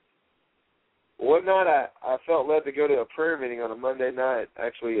 One night I felt led to go to a prayer meeting on a Monday night,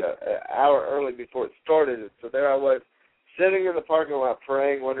 actually an hour early before it started. And so there I was, sitting in the parking lot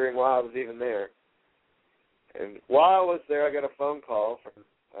praying, wondering why I was even there. And while I was there, I got a phone call from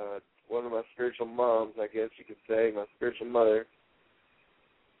one of my spiritual moms, I guess you could say, my spiritual mother.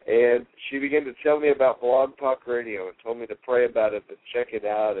 And she began to tell me about Blog Talk Radio and told me to pray about it and check it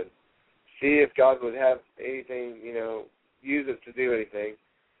out and see if God would have anything, use it to do anything.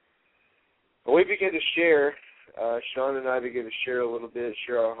 And we began to share, Shaun and I began to share a little bit,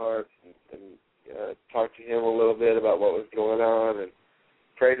 share our hearts, and talk to him a little bit about what was going on and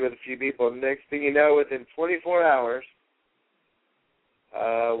prayed with a few people. And next thing you know, within 24 hours,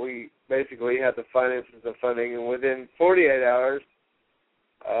 we basically had the finances and funding. And within 48 hours,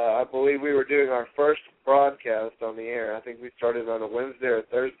 I believe we were doing our first broadcast on the air. I think we started on a Wednesday or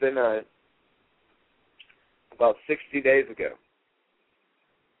Thursday night about 60 days ago.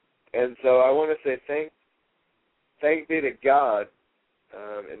 And so I want to say thank be to God.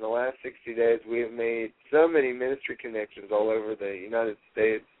 In the last 60 days, we have made so many ministry connections all over the United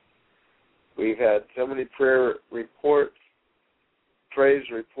States. We've had so many prayer reports, praise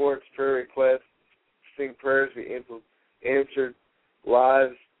reports, prayer requests, sing prayers we answered,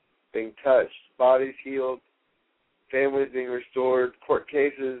 lives being touched, bodies healed, families being restored, court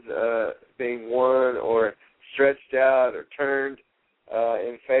cases being won or stretched out or turned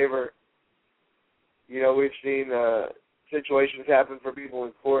in favor. We've seen situations happen for people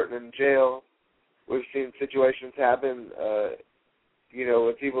in court and in jail. We've seen situations happen,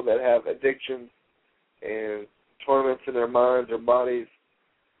 with people that have addictions and torments in their minds or bodies.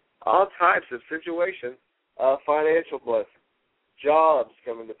 All types of situations, financial blessings, jobs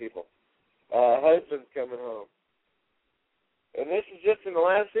coming to people, husbands coming home. And this is just in the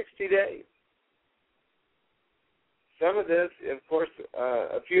last 60 days. Some of this, of course,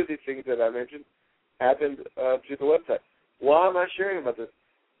 a few of these things that I mentioned happened through the website. Why am I sharing about this?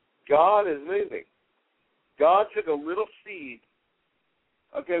 God is moving. God took a little seed.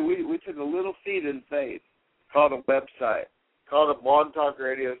 Okay, we took a little seed in faith, called a website, called a Blog Talk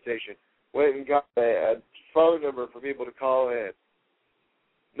radio station, went and got a phone number for people to call in,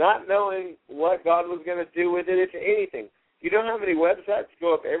 not knowing what God was going to do with it, if anything. You know how many websites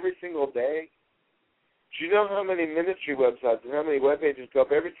go up every single day? Do you know how many ministry websites and how many web pages go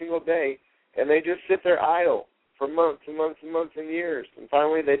up every single day, and they just sit there idle for months and months and months and years, and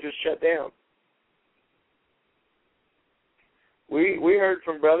finally they just shut down? We heard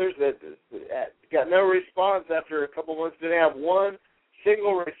from brothers that got no response after a couple months. Didn't have one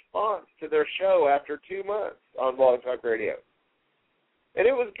single response to their show after 2 months on Blog Talk Radio. And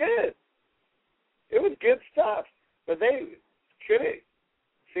it was good. It was good stuff. But they couldn't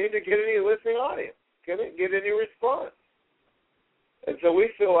seem to get any listening audience. Couldn't get any response. And so we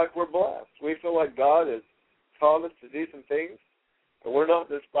feel like we're blessed. We feel like God has called us to do some things, and we're not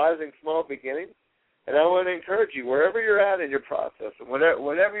despising small beginnings. And I want to encourage you, wherever you're at in your process, and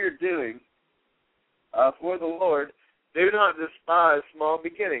whatever you're doing for the Lord, do not despise small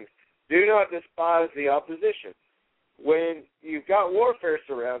beginnings. Do not despise the opposition. When you've got warfare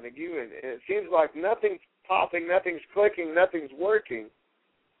surrounding you, and it seems like nothing's popping, nothing's clicking, nothing's working,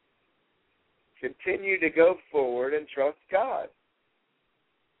 continue to go forward and trust God.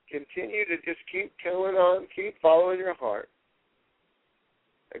 Continue to just keep going on, keep following your heart,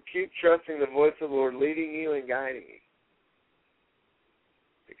 and keep trusting the voice of the Lord leading you and guiding you.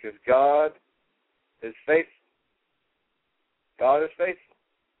 Because God is faithful. God is faithful.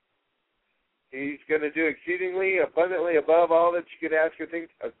 He's going to do exceedingly abundantly above all that you could ask or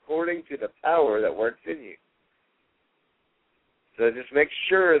think according to the power that works in you. So just make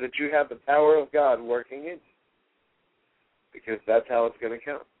sure that you have the power of God working in you, because that's how it's going to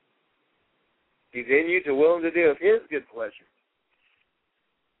come. He's in you to will and to do of His good pleasure.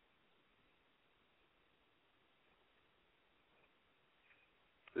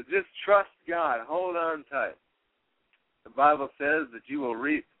 So just trust God. Hold on tight. The Bible says that you will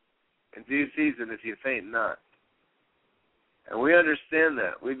reap in due season if you faint not. And we understand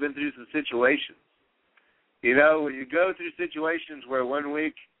that. We've been through some situations. You know, when you go through situations where one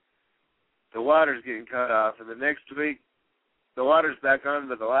week the water's getting cut off, and the next week the water's back on,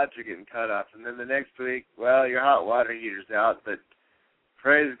 but the lights are getting cut off, and then the next week, well, your hot water heater's out, but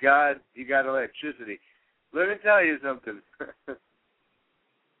praise God, you got electricity. Let me tell you something.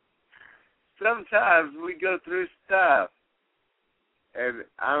 Sometimes we go through stuff, and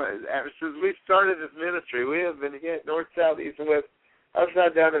since we started this ministry, we have been hit north, south, east, and west,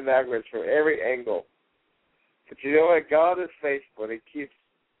 upside down and backwards from every angle. But you know what? God is faithful, and He keeps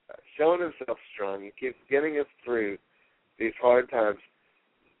showing Himself strong. He keeps getting us through these hard times,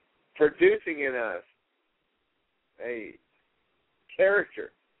 producing in us a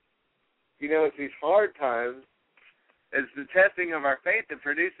character. You know, it's these hard times, it's the testing of our faith that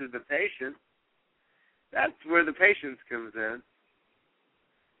produces the patience. That's where the patience comes in,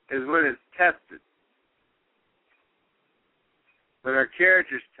 is when it's tested, when our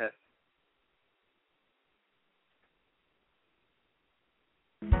character's tested.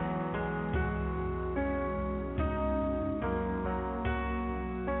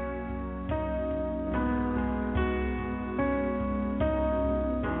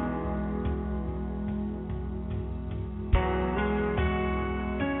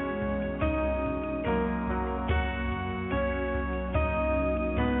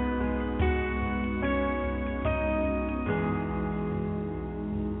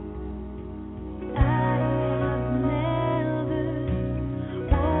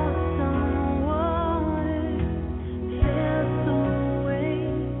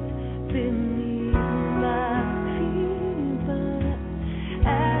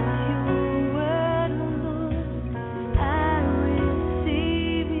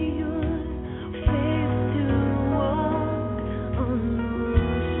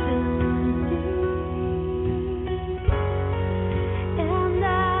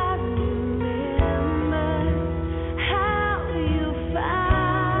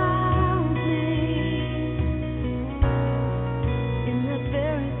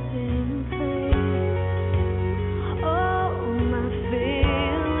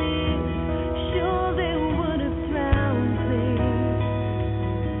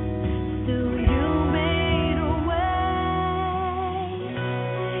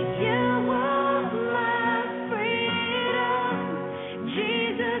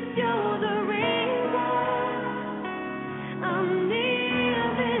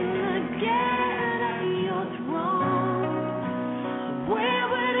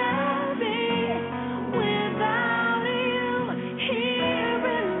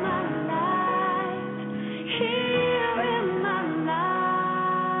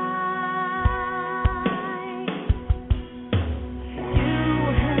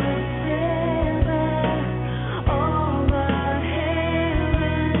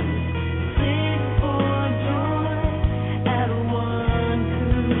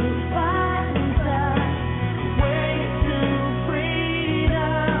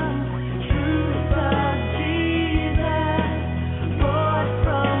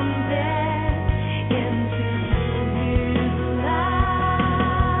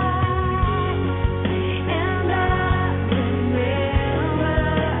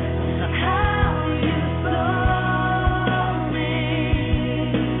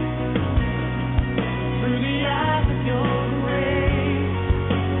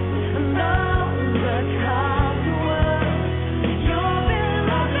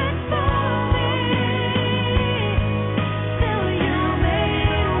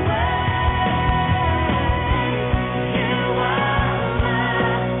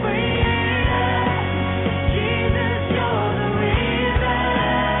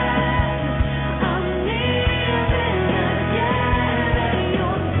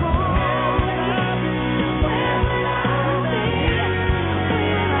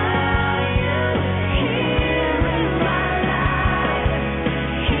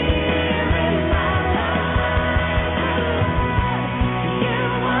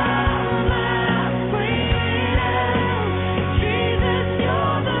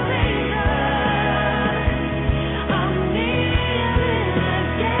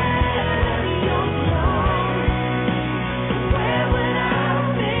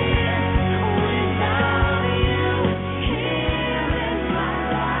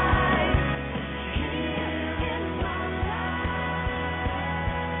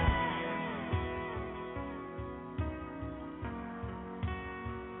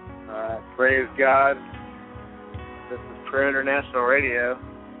 Praise God. This is Prayer International Radio.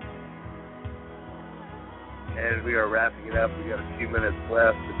 And we are wrapping it up. We got a few minutes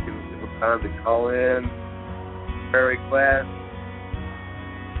left. It's giving people time to call in, prayer requests.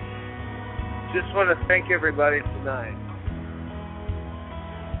 Just want to thank everybody tonight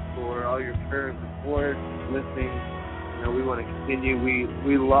for all your prayer and support, listening. You know, we want to continue.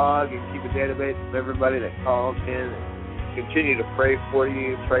 We log and keep a database of everybody that calls in and continue to pray for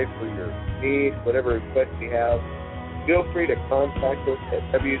you, pray for your needs, whatever request you have. Feel free to contact us at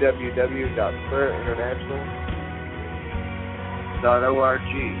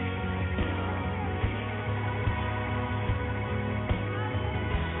www.prayerinternational.org.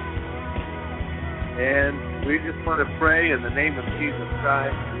 And we just want to pray in the name of Jesus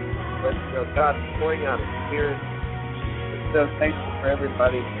Christ. Let us know God's pouring out His Spirit. We're so thankful for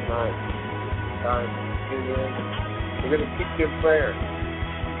everybody tonight. Time to tune in. We're going to keep you in prayer.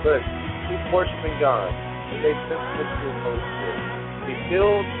 But keep worshiping God. And they sensitive to His Holy Spirit. Be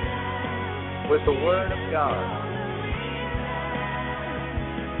filled with the Word of God.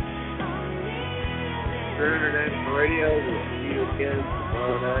 Prayer International Radio. We'll see you again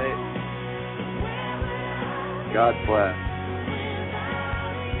tomorrow night. God bless.